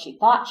 like what she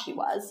thought she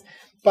was.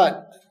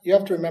 But you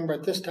have to remember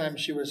at this time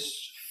she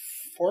was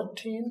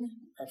 14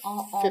 or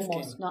 15?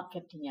 Almost, not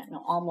 15 yet.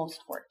 No,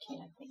 almost 14,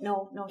 I think.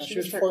 No, she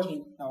was 13.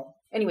 14? No.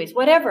 Anyways,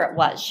 whatever it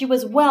was, she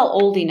was well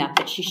old enough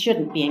that she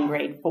shouldn't be in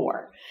grade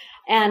 4.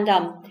 And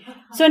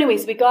so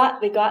anyways, we got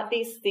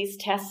these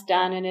tests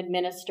done and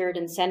administered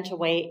and sent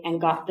away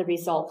and got the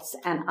results.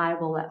 And I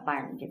will let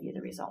Byron give you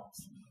the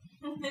results.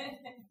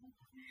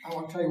 I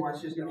won't tell you why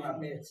she's going to let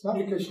me. It's not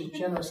because she's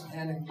generous in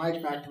handing the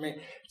mic back to me.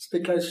 It's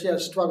because she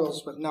has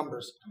struggles with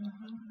numbers.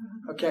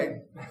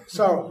 Okay,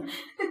 so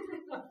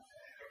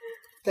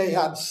they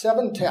had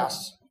 7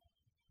 tests,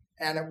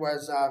 and it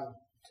was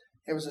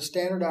a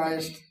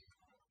standardized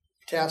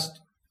test.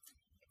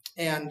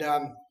 And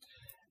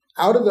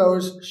out of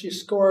those, she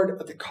scored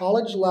at the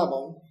college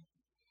level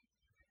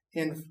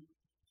in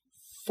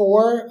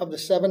 4 of the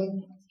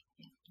 7.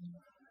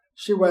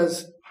 She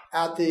was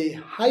at the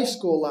high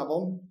school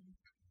level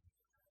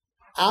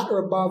at or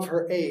above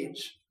her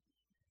age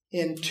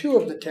in 2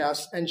 of the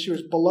tests, and she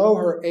was below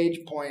her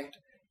age point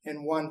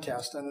in 1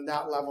 test. And at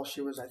that level, she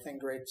was, I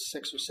think, grade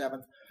 6 or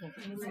 7.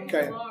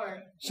 Okay,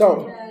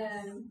 so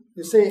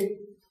you see,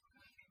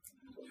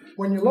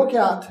 when you look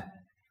at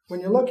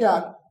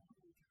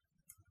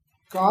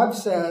God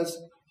says,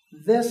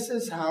 this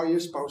is how you're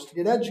supposed to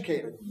get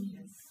educated.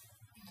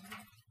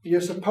 You're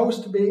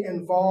supposed to be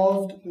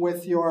involved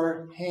with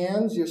your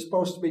hands. You're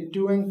supposed to be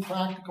doing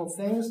practical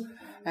things,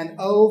 and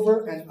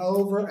over and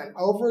over and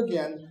over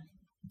again.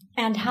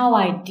 And how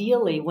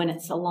ideally when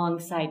it's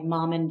alongside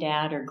mom and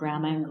dad or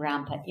grandma and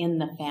grandpa in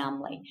the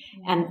family.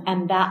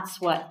 And that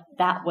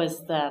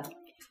was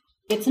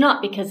it's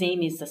not because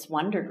Amy's this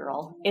wonder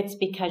girl. It's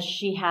because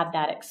she had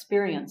that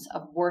experience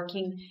of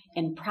working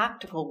in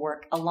practical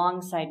work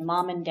alongside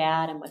mom and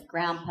dad and with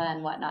grandpa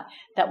and whatnot.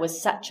 That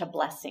was such a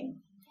blessing.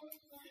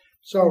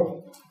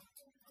 So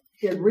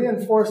it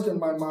reinforced in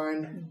my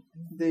mind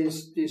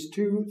these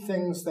 2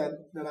 things that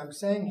I'm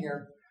saying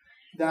here,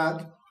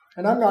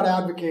 and I'm not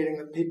advocating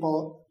that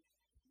people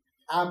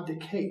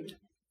abdicate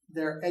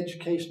their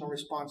educational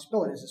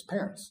responsibilities as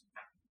parents.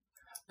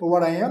 But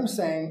what I am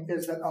saying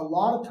is that a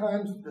lot of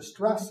times the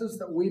stresses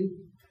that we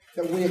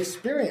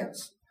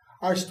experience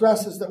are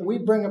stresses that we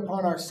bring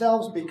upon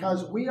ourselves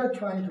because we are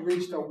trying to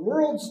reach the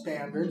world's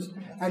standards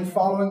and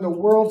following the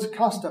world's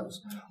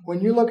customs.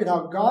 When you look at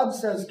how God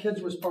says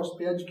kids were supposed to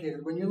be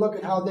educated, when you look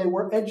at how they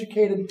were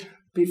educated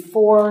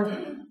before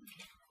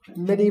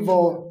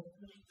medieval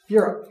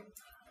Europe,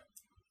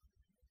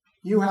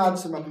 you had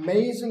some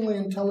amazingly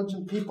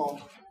intelligent people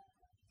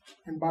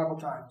in Bible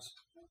times.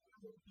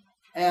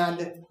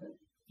 And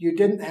you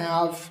didn't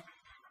have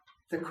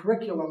the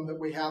curriculum that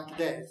we have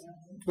today.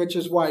 which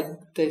is why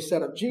they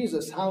said of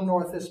Jesus, how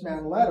knoweth this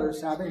man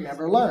letters, having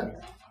never learned?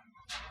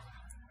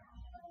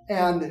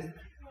 And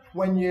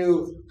when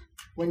you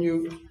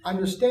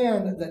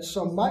understand that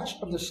so much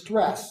of the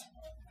stress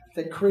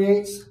that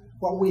creates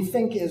what we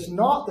think is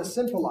not the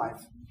simple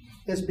life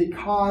is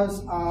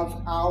because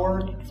of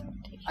our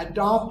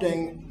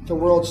adopting the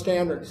world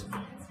standards.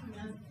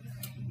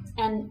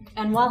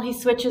 And while he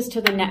switches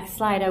to the next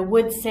slide, I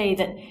would say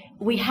that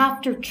we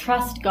have to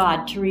trust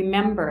God to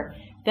remember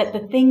that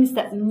the things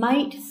that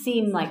might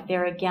seem like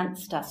they're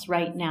against us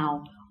right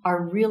now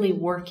are really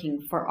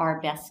working for our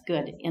best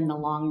good in the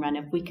long run,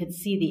 if we could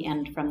see the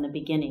end from the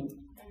beginning.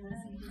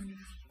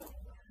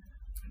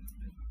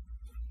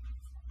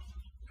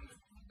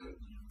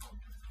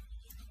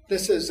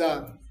 This is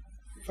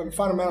from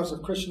Fundamentals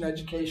of Christian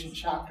Education,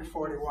 chapter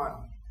 41,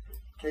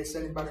 in case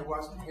anybody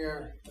wasn't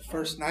here the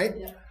first night.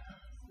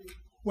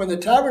 When the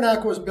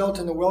tabernacle was built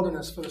in the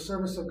wilderness for the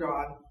service of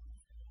God,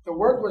 the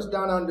work was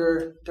done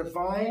under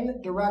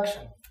divine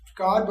direction.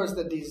 God was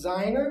the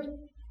designer.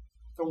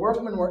 The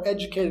workmen were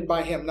educated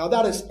by him. Now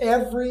that is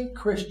every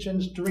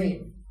Christian's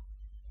dream.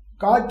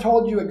 God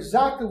told you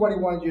exactly what he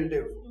wanted you to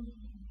do.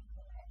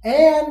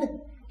 And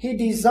he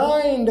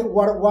designed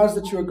what it was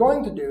that you were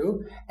going to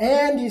do,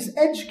 and he's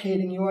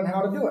educating you on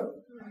how to do it.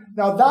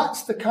 Now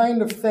that's the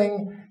kind of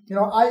thing,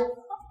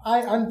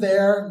 I'm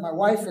there, my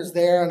wife is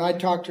there, and I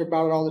talk to her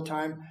about it all the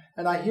time,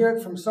 and I hear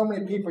it from so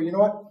many people. You know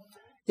what?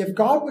 If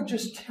God would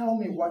just tell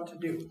me what to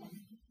do.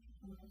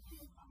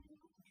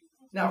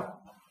 Now,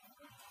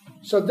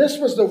 so this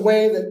was the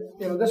way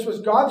that, this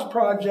was God's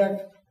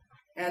project,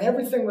 and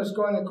everything was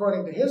going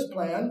according to his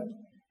plan.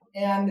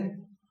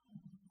 And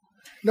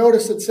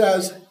notice it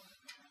says,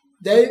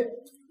 they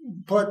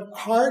put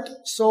heart,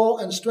 soul,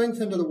 and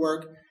strength into the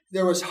work.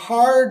 There was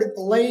hard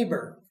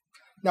labor.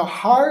 Now,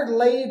 hard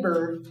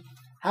labor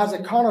has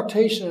a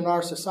connotation in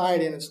our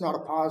society, and it's not a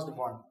positive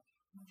one.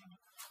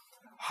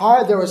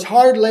 There was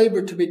hard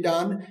labor to be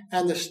done,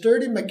 and the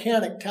sturdy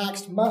mechanic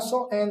taxed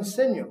muscle and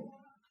sinew.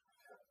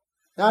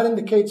 That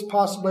indicates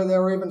possibly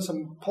there were even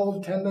some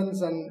pulled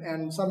tendons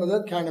and some of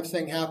that kind of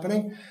thing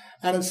happening.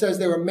 And it says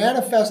they were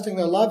manifesting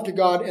their love to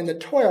God in the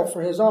toil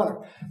for his honor.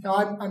 Now,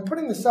 I'm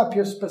putting this up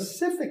here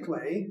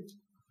specifically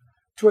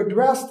to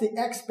address the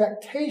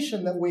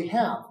expectation that we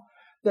have,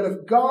 that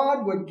if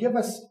God would give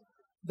us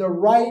the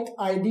right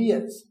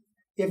ideas,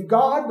 if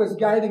God was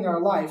guiding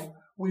our life,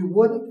 we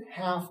wouldn't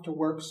have to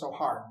work so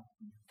hard.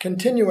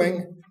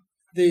 Continuing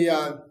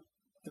the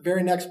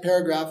very next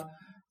paragraph,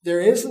 there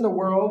is in the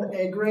world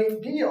a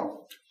great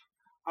deal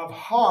of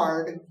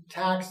hard,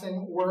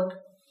 taxing work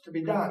to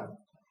be done.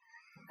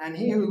 And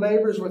he who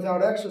labors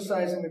without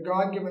exercising the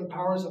God-given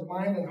powers of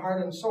mind and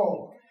heart and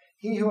soul,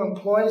 he who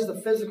employs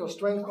the physical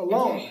strength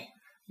alone,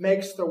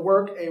 makes the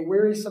work a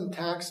wearisome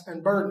tax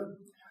and burden.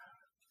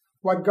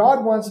 What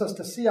God wants us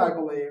to see, I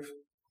believe,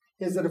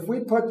 is that if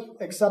we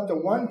accept the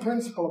one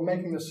principle of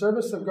making the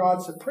service of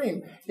God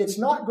supreme, it's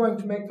not going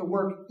to make the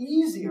work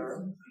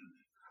easier,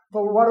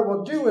 but what it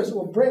will do is it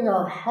will bring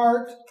our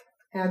heart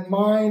and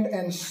mind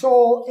and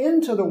soul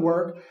into the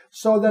work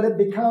so that it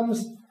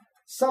becomes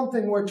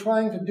something we're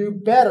trying to do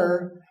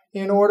better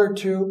in order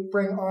to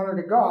bring honor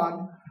to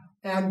God.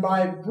 And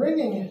by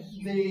bringing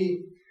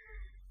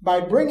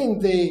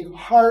the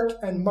heart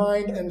and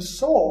mind and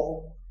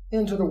soul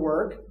into the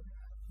work,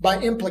 by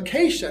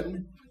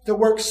implication, the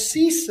work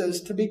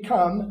ceases to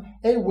become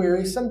a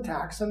wearisome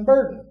tax and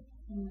burden.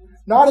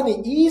 Not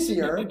any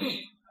easier,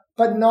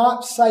 but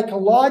not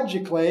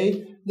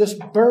psychologically this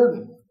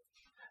burden.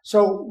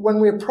 So when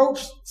we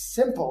approach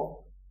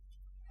simple,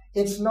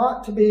 it's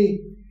not to be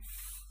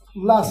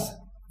less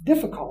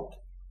difficult.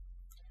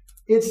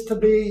 It's to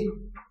be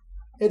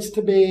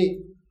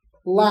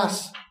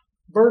less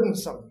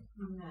burdensome.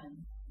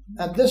 Amen.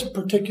 At this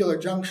particular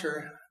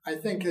juncture, I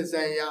think is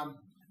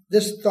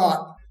this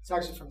thought. It's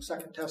actually from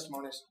 2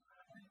 Testimonies.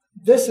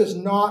 This is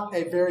not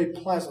a very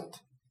pleasant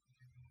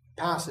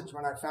passage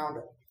when I found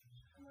it.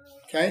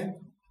 Okay?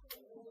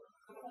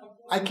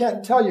 I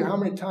can't tell you how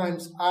many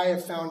times I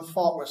have found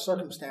fault with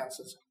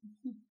circumstances.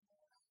 In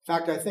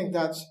fact, I think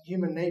that's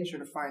human nature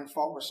to find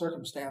fault with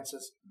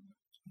circumstances.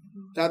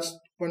 That's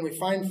when we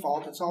find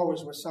fault, it's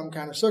always with some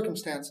kind of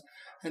circumstance.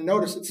 And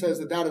notice it says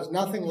that is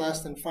nothing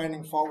less than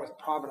finding fault with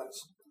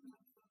providence.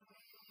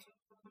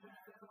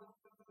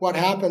 What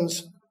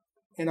happens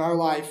in our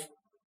life,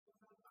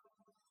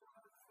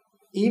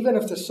 even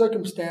if the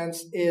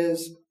circumstance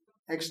is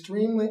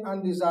extremely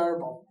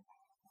undesirable,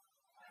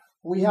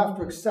 we have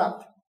to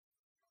accept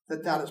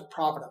that is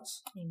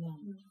providence.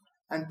 Amen.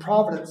 And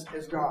providence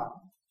is God.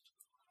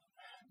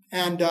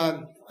 And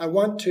I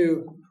want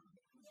to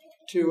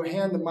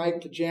hand the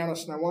mic to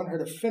Janice, and I want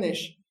her to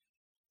finish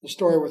the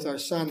story with our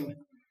son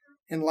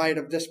in light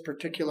of this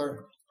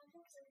particular.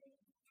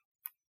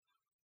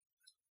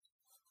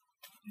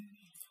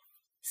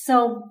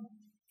 So,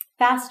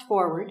 fast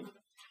forward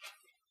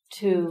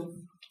to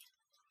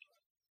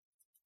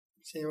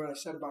See what I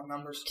said about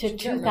numbers? to I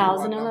can't remember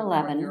what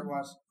 2011. year it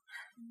was.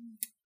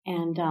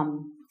 And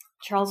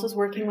Charles was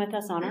working with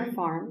us on our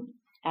farm,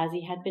 as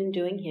he had been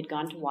doing. He had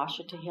gone to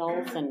Washita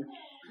Hills and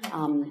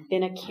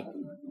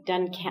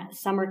done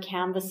summer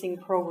canvassing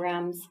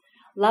programs,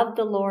 loved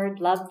the Lord,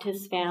 loved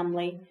his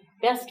family,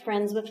 best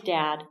friends with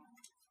Dad.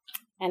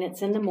 And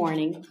it's in the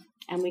morning,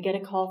 and we get a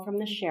call from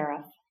the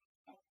sheriff.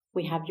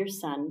 We have your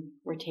son.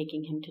 We're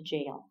taking him to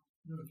jail.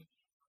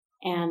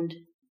 And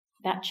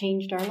that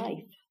changed our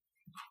life.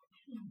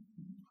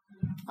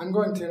 I'm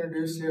going to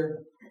introduce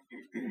here.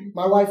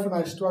 My wife and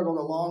I struggled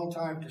a long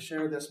time to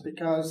share this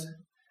because,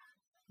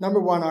 number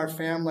one, our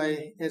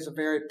family is a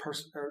very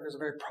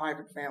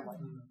private family,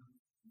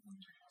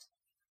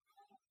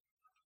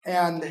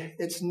 and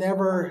it's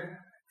never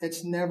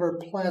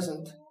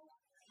pleasant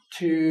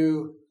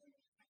to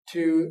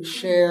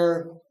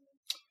share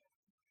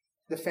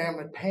the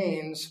family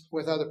pains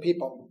with other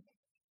people,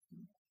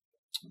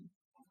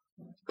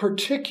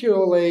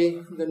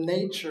 particularly the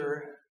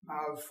nature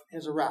of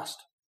his arrest.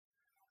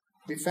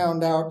 We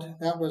found out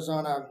that was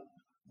on a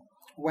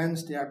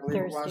Wednesday, I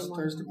believe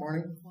Thursday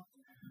morning.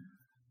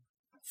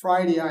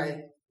 Friday,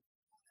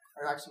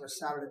 or actually it was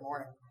Saturday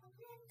morning,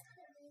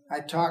 I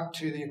talked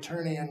to the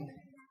attorney and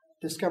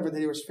discovered that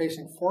he was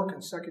facing 4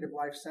 consecutive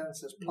life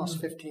sentences plus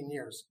 15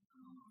 years.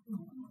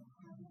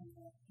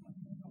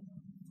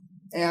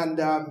 And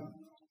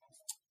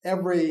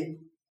every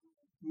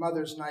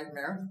mother's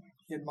nightmare,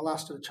 he had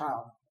molested a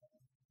child.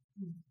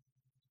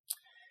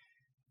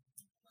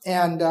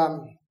 And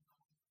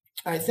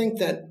I think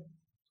that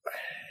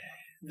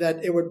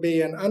it would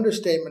be an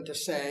understatement to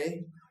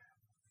say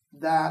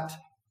that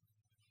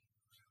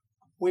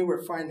we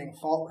were finding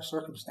fault with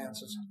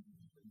circumstances.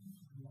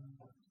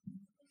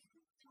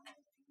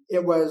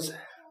 It was,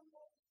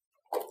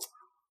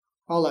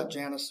 I'll let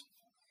Janice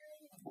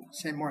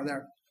say more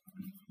there.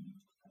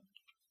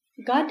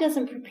 God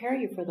doesn't prepare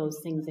you for those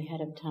things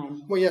ahead of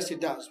time. Well, yes, he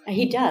does.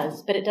 He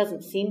does, but it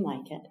doesn't seem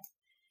like it.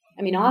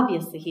 I mean,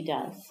 obviously he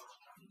does,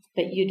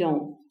 but you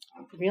don't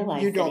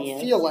realize you don't that he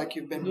is. feel like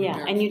you've been prepared.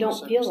 Yeah, and you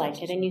don't feel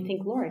like it, and you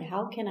think, Lord,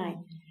 how can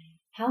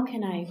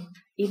I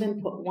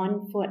even put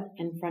one foot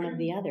in front of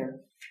the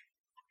other?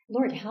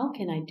 Lord, how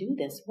can I do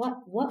this?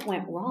 What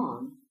went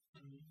wrong?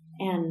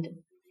 And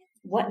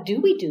what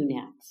do we do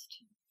next?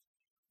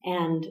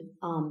 And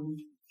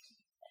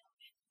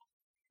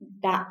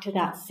back to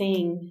that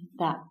saying,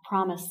 that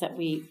promise that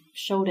we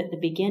showed at the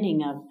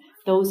beginning of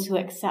those who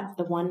accept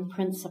the one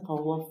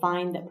principle will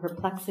find that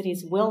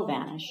perplexities will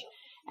vanish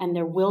and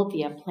there will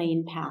be a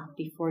plain path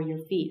before your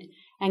feet.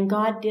 And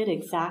God did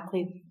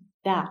exactly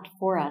that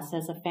for us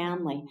as a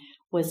family,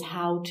 was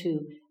how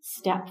to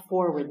step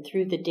forward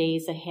through the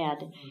days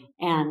ahead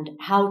and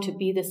how to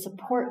be the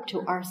support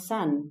to our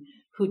son,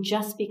 who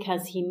just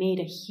because he made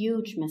a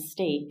huge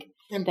mistake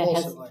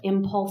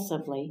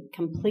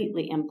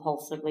completely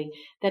impulsively,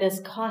 that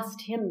has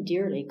cost him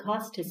dearly,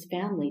 cost his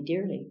family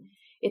dearly.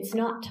 It's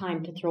not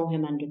time to throw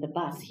him under the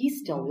bus. He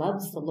still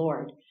loves the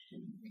Lord.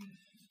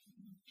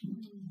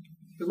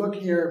 You look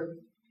here,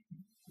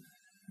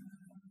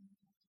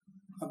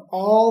 of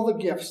all the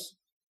gifts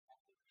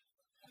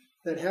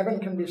that heaven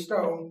can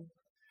bestow,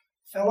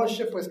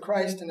 fellowship with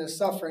Christ in his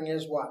suffering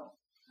is what?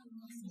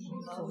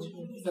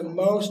 The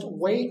most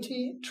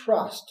weighty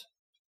trust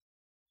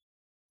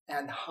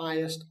and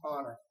highest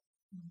honor.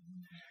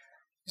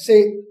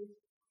 See,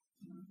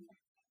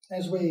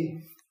 as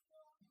we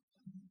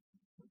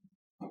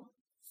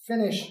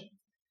finish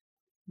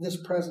this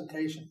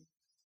presentation,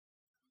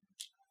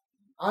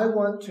 I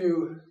want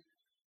to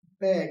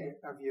beg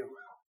of you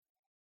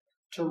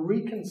to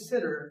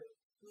reconsider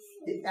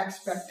the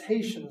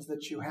expectations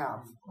that you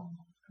have.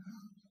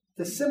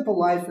 The simple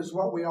life is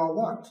what we all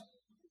want.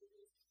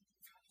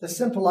 The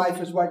simple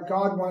life is what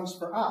God wants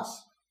for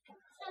us.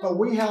 But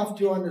we have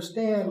to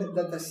understand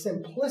that the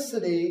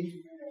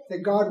simplicity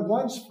that God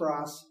wants for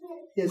us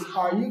is,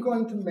 are you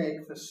going to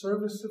make the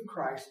service of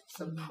Christ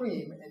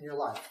supreme in your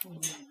life?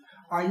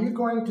 Are you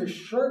going to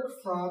shirk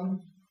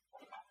from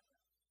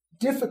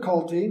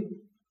difficulty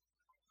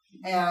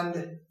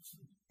and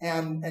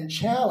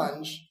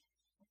challenge,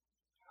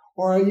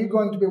 or are you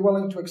going to be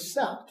willing to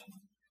accept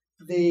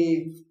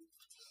the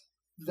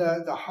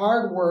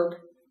hard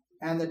work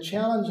and the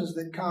challenges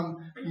that come,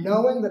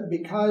 knowing that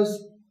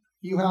because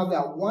you have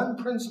that one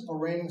principle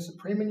reigning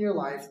supreme in your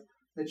life,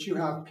 that you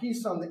have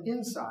peace on the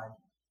inside,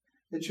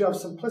 that you have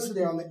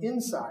simplicity on the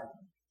inside,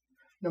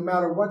 no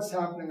matter what's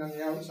happening on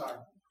the outside.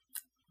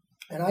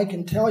 And I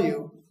can tell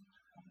you,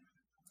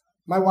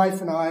 my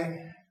wife and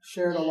I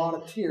shared a lot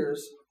of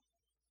tears.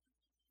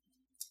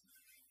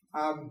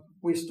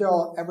 We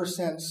still, ever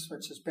since,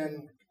 which has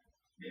been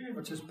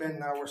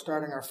we're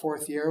starting our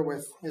 4th year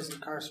with his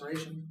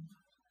incarceration.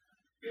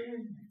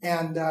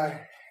 And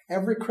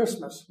every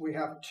Christmas, we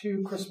have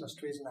 2 Christmas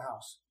trees in the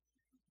house.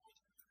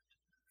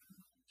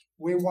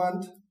 We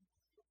want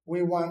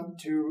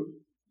to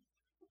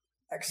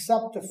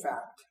accept the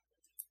fact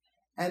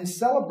and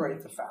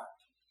celebrate the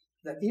fact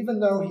that even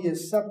though he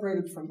is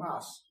separated from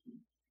us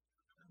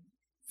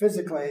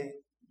physically,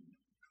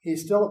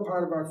 he's still a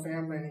part of our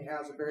family, and he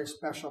has a very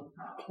special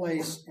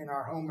place in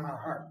our home and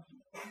our heart.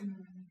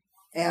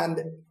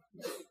 And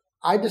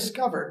I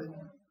discovered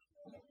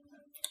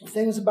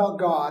things about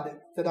God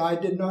that I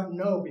did not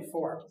know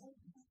before.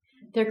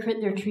 They're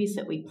trees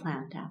that we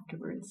plant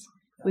afterwards.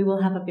 We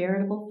will have a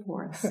veritable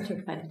forest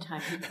by the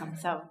time he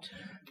comes out.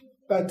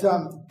 But,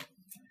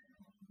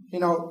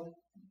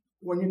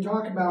 when you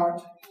talk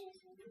about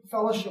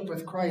fellowship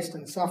with Christ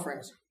and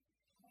sufferings,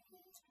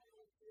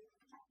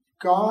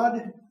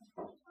 God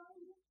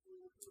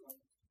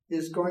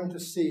is going to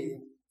see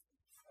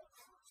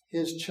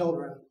his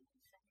children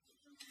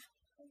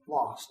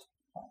lost.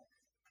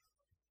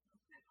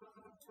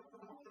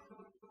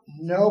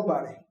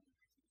 Nobody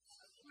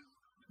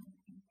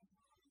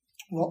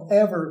will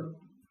ever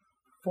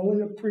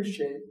fully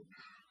appreciate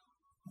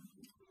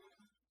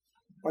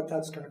what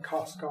that's going to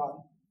cost God.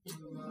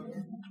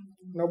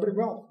 Nobody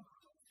will.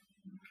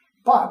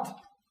 But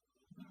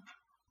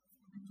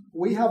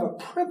we have a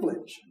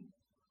privilege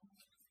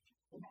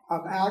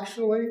of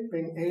actually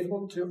being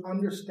able to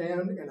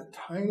understand in a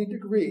tiny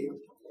degree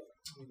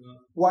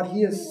what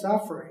he is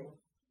suffering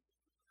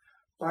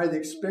by the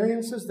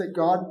experiences that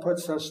God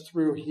puts us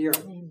through here.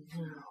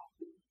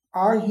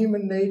 Our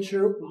human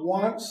nature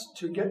wants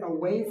to get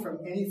away from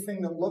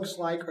anything that looks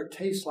like or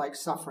tastes like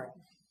suffering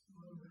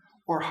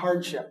or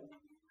hardship.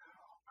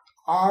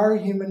 Our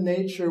human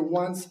nature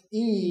wants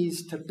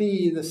ease to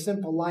be the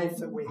simple life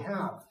that we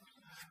have.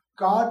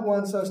 God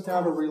wants us to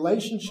have a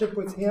relationship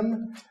with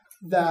him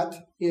that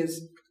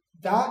is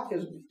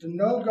to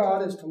know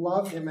God is to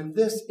love him, and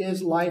this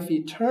is life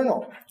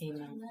eternal.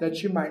 Amen.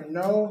 That you might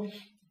know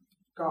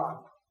God.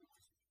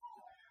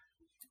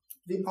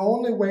 The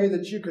only way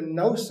that you can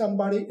know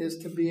somebody is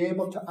to be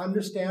able to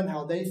understand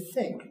how they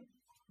think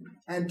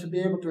and to be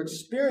able to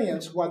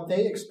experience what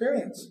they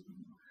experience.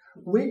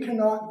 We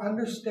cannot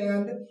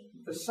understand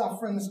the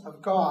sufferings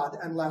of God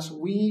unless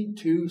we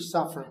too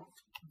suffer.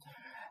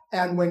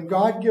 And when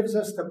God gives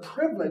us the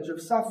privilege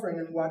of suffering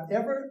in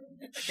whatever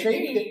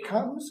shape it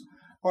comes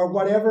or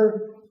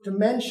whatever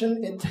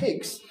dimension it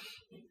takes,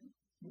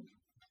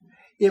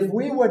 if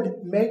we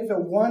would make the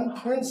one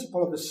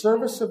principle of the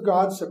service of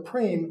God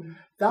supreme,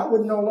 that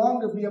would no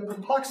longer be a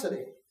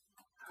perplexity.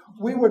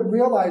 We would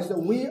realize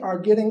that we are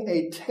getting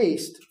a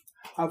taste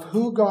of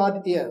who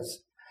God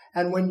is.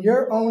 And when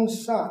your own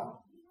son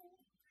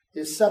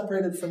is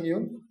separated from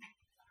you,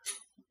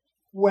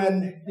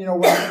 when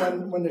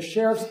the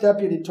sheriff's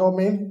deputy told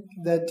me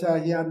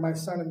that he had my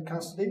son in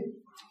custody,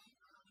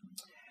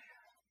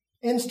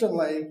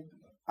 instantly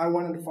I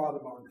went into father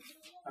mode.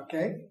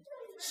 Okay?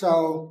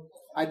 So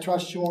I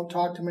trust you won't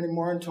talk to him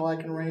anymore until I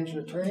can arrange an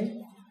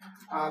attorney.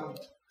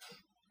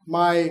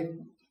 My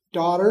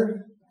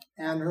daughter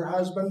and her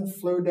husband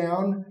flew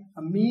down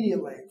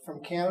immediately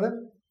from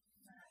Canada,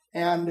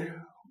 and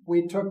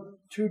we took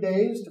 2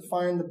 days to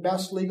find the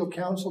best legal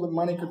counsel that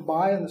money could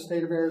buy in the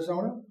state of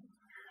Arizona.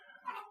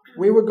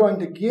 We were going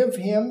to give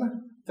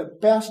him the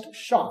best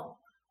shot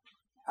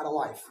at a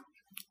life.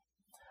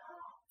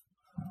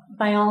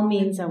 By all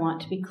means, I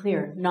want to be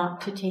clear,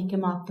 not to take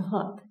him off the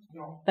hook,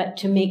 but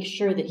to make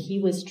sure that he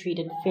was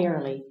treated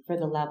fairly for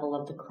the level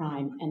of the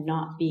crime and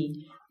not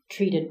be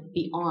treated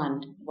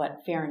beyond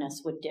what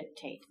fairness would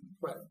dictate.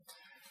 Right.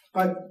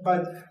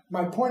 But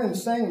my point in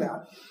saying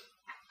that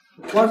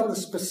wasn't the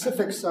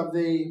specifics of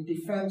the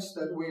defense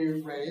that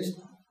we raised,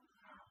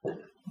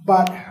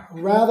 but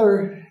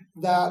rather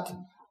that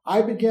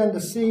I began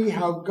to see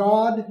how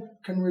God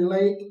can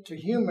relate to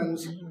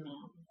humans.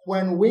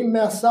 When we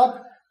mess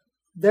up,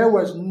 there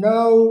was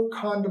no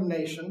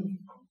condemnation.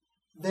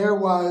 There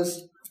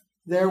was,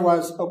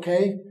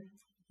 okay,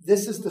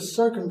 this is the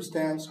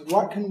circumstance.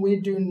 What can we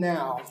do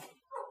now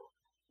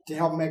to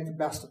help make the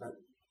best of it?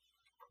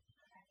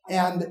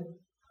 And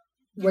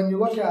when you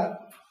look at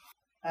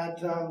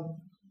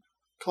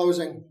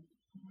closing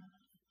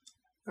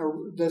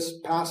this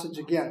passage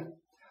again,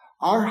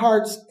 our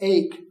hearts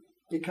ache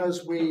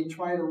because we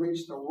try to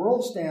reach the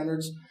world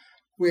standards.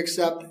 We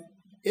accept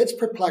its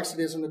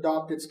perplexities and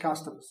adopt its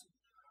customs.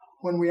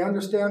 When we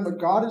understand what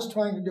God is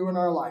trying to do in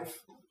our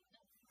life,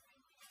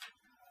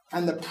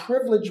 and the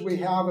privilege we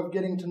have of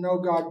getting to know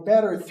God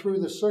better through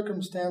the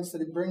circumstance that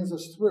he brings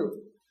us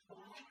through,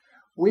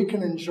 we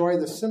can enjoy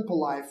the simple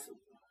life,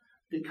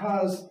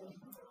 because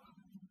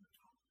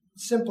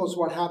simple is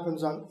what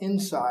happens on the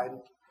inside,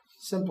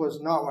 simple is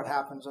not what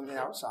happens on the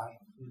outside.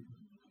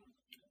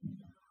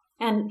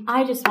 And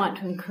I just want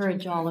to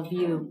encourage all of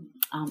you.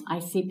 I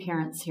see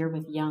parents here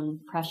with young,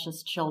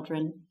 precious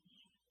children,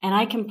 and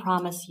I can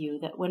promise you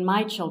that when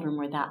my children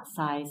were that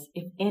size,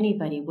 if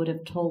anybody would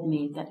have told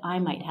me that I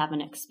might have an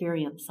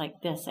experience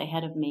like this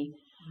ahead of me,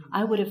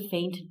 I would have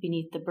fainted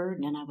beneath the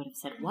burden, and I would have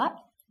said, "What?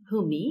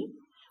 Who, me?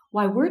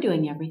 Why, we're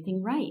doing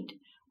everything right.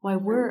 Why,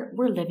 we're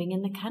living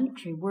in the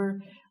country. We're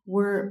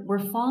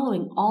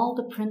following all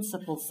the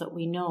principles that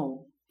we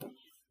know."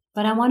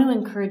 But I want to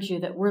encourage you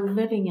that we're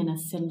living in a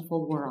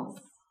sinful world,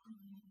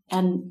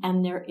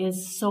 and there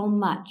is so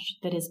much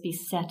that is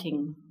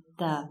besetting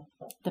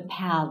the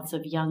paths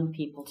of young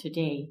people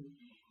today.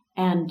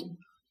 And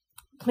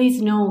please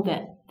know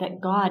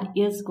that God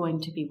is going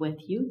to be with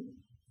you.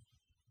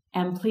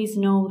 And please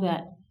know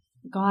that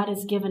God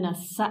has given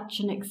us such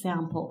an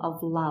example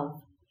of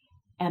love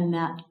and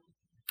that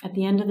at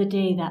the end of the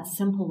day, that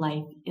simple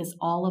life is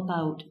all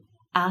about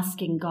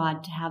asking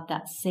God to have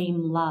that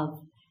same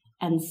love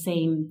and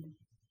same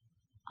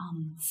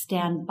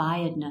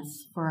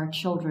stand-by-edness for our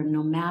children,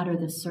 no matter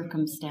the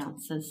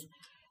circumstances,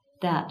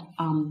 that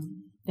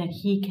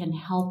He can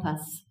help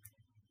us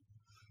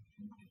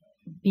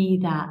be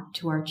that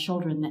to our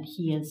children that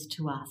He is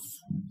to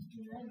us.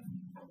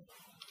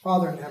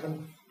 Father in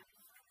heaven,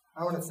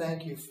 I want to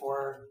thank you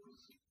for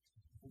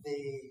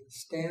the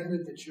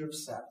standard that you have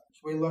set.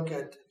 As we look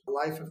at the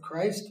life of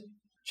Christ,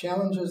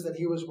 challenges that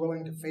He was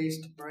willing to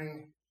face to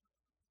bring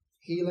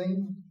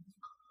healing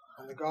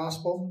and the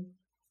gospel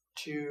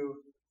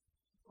to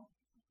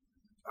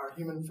our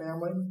human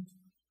family.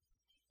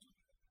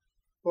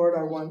 Lord,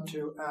 I want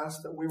to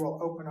ask that we will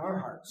open our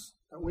hearts,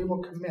 that we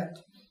will commit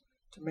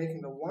to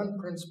making the one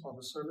principle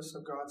the service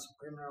of God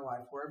supreme in our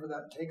life, wherever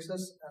that takes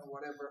us and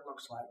whatever it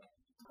looks like.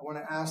 I want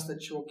to ask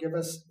that you will give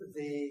us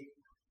the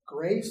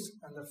grace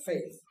and the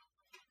faith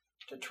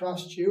to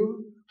trust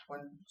you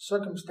when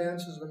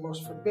circumstances are the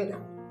most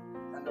forbidding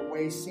and the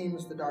way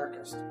seems the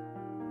darkest,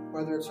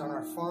 whether it's on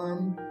our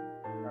farm,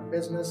 our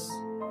business,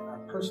 our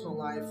personal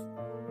life,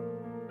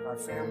 our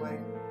family,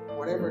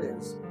 whatever it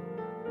is.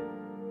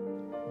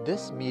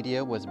 This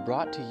media was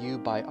brought to you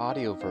by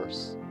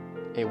Audioverse,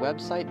 a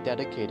website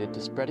dedicated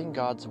to spreading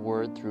God's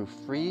Word through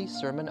free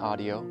sermon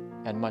audio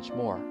and much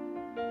more.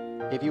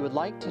 If you would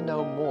like to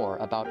know more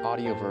about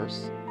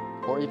Audioverse,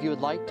 or if you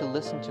would like to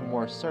listen to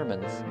more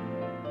sermons,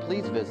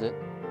 please visit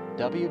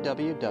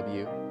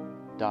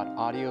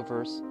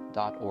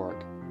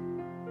www.audioverse.org.